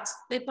moment dat,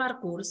 pe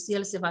parcurs,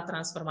 el se va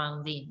transforma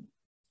în vin.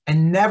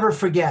 And never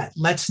forget,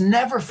 let's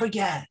never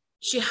forget.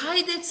 Și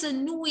haideți să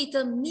nu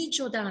uităm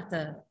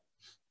niciodată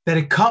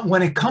that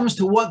when it comes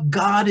to what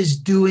God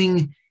is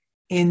doing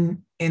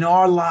in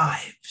our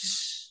lives,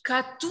 că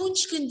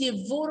atunci când e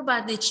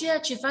vorba de ceea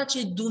ce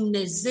face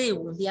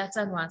Dumnezeu în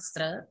viața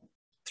noastră,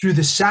 through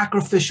the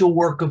sacrificial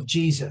work of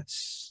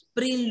Jesus,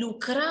 prin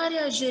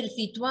lucrarea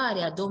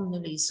jertfitoare a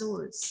Domnului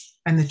Isus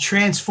and the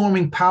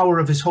transforming power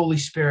of his Holy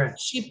Spirit,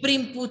 și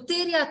prin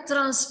puterea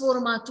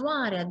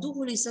transformatoare a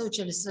Duhului Său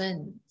cel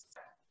Sfânt,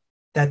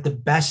 that the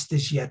best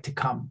is yet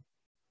to come.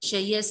 ce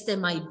este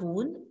mai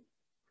bun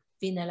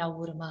vine la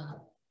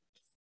urmă.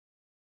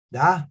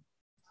 Da?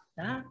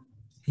 Da?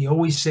 He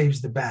always saves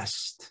the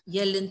best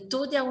El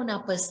întotdeauna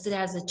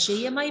păstrează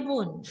ce e mai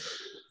bun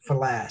for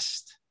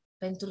last.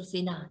 pentru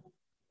final.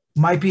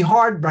 Might be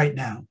hard right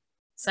now.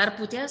 S-ar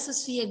putea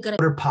să fie greu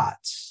Water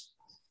pots,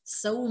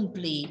 să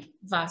umpli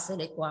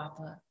vasele cu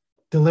apă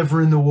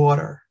delivering the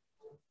water,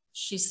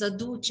 și să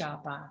duci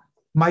apa.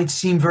 might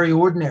seem very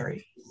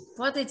ordinary.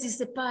 Poate ți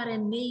se pare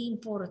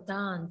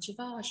neimportant,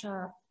 ceva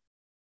așa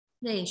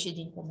neieșit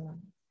din comun.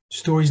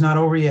 Story's not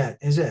over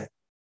yet, is it?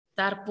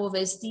 Dar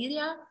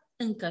povestirea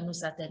încă nu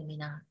s-a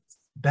terminat.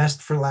 Best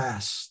for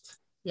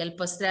last. El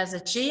păstrează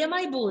ce e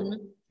mai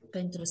bun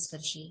pentru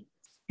sfârșit.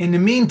 In the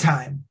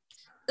meantime,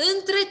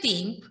 Între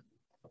timp,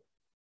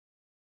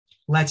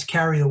 let's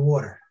carry the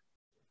water.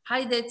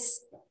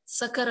 haideți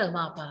să cărăm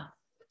apa,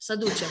 să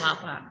ducem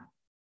apa.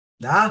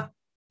 Da?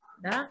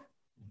 Da?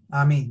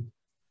 Amen.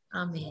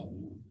 Amin.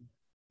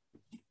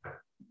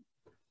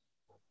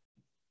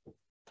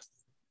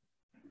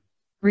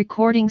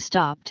 Recording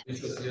stopped. Deci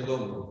să fie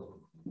Domnul.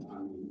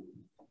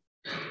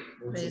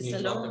 Mulțumim,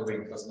 frate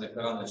Wayne, că ați mai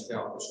cărat niște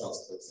apă și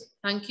astăzi.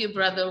 Thank you,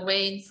 Brother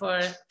Wayne, for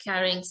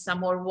carrying some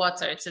more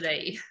water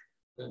today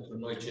Pentru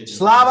noi cei din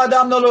Slava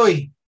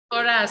Domnului!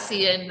 for us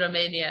here in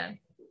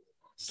Romania.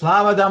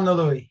 Slava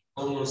Domnului!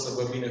 Domnul să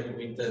vă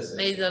binecuvinteze.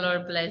 May the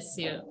Lord bless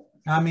you.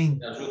 Amen.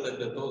 Ne ajută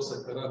pe toți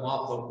să cărăm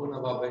apă până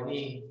va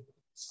veni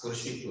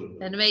sfârșitul.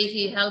 And may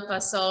He help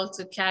us all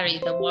to carry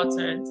the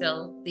water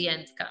until the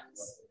end comes.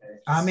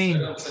 Amen.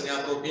 Sperăm să ne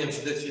apropiem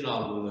și de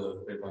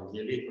finalul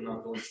Evangheliei până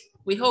atunci.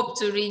 We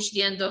hope to reach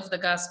the end of the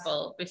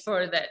gospel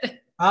before that.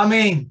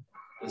 Amen.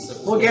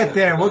 We'll get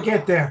there. We'll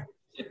get there.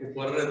 Cu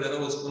părere de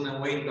rău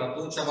spunem Wayne că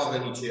atunci va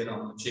veni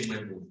cei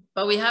mai buni.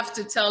 But we have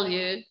to tell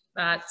you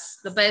that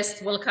the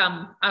best will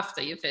come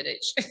after you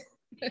finish.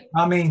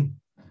 Amen.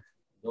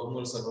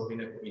 Domnul să vă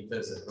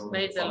binecuvinteze.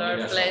 May the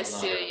Lord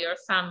bless you, your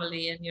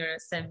family, and your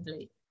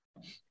assembly.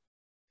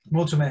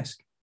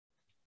 Mulțumesc.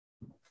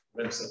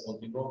 Vrem să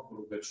continuăm cu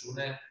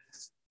rugăciune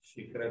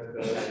și cred că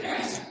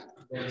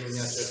Domnul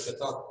ne-a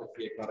cercetat pe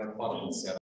fiecare în parte în seara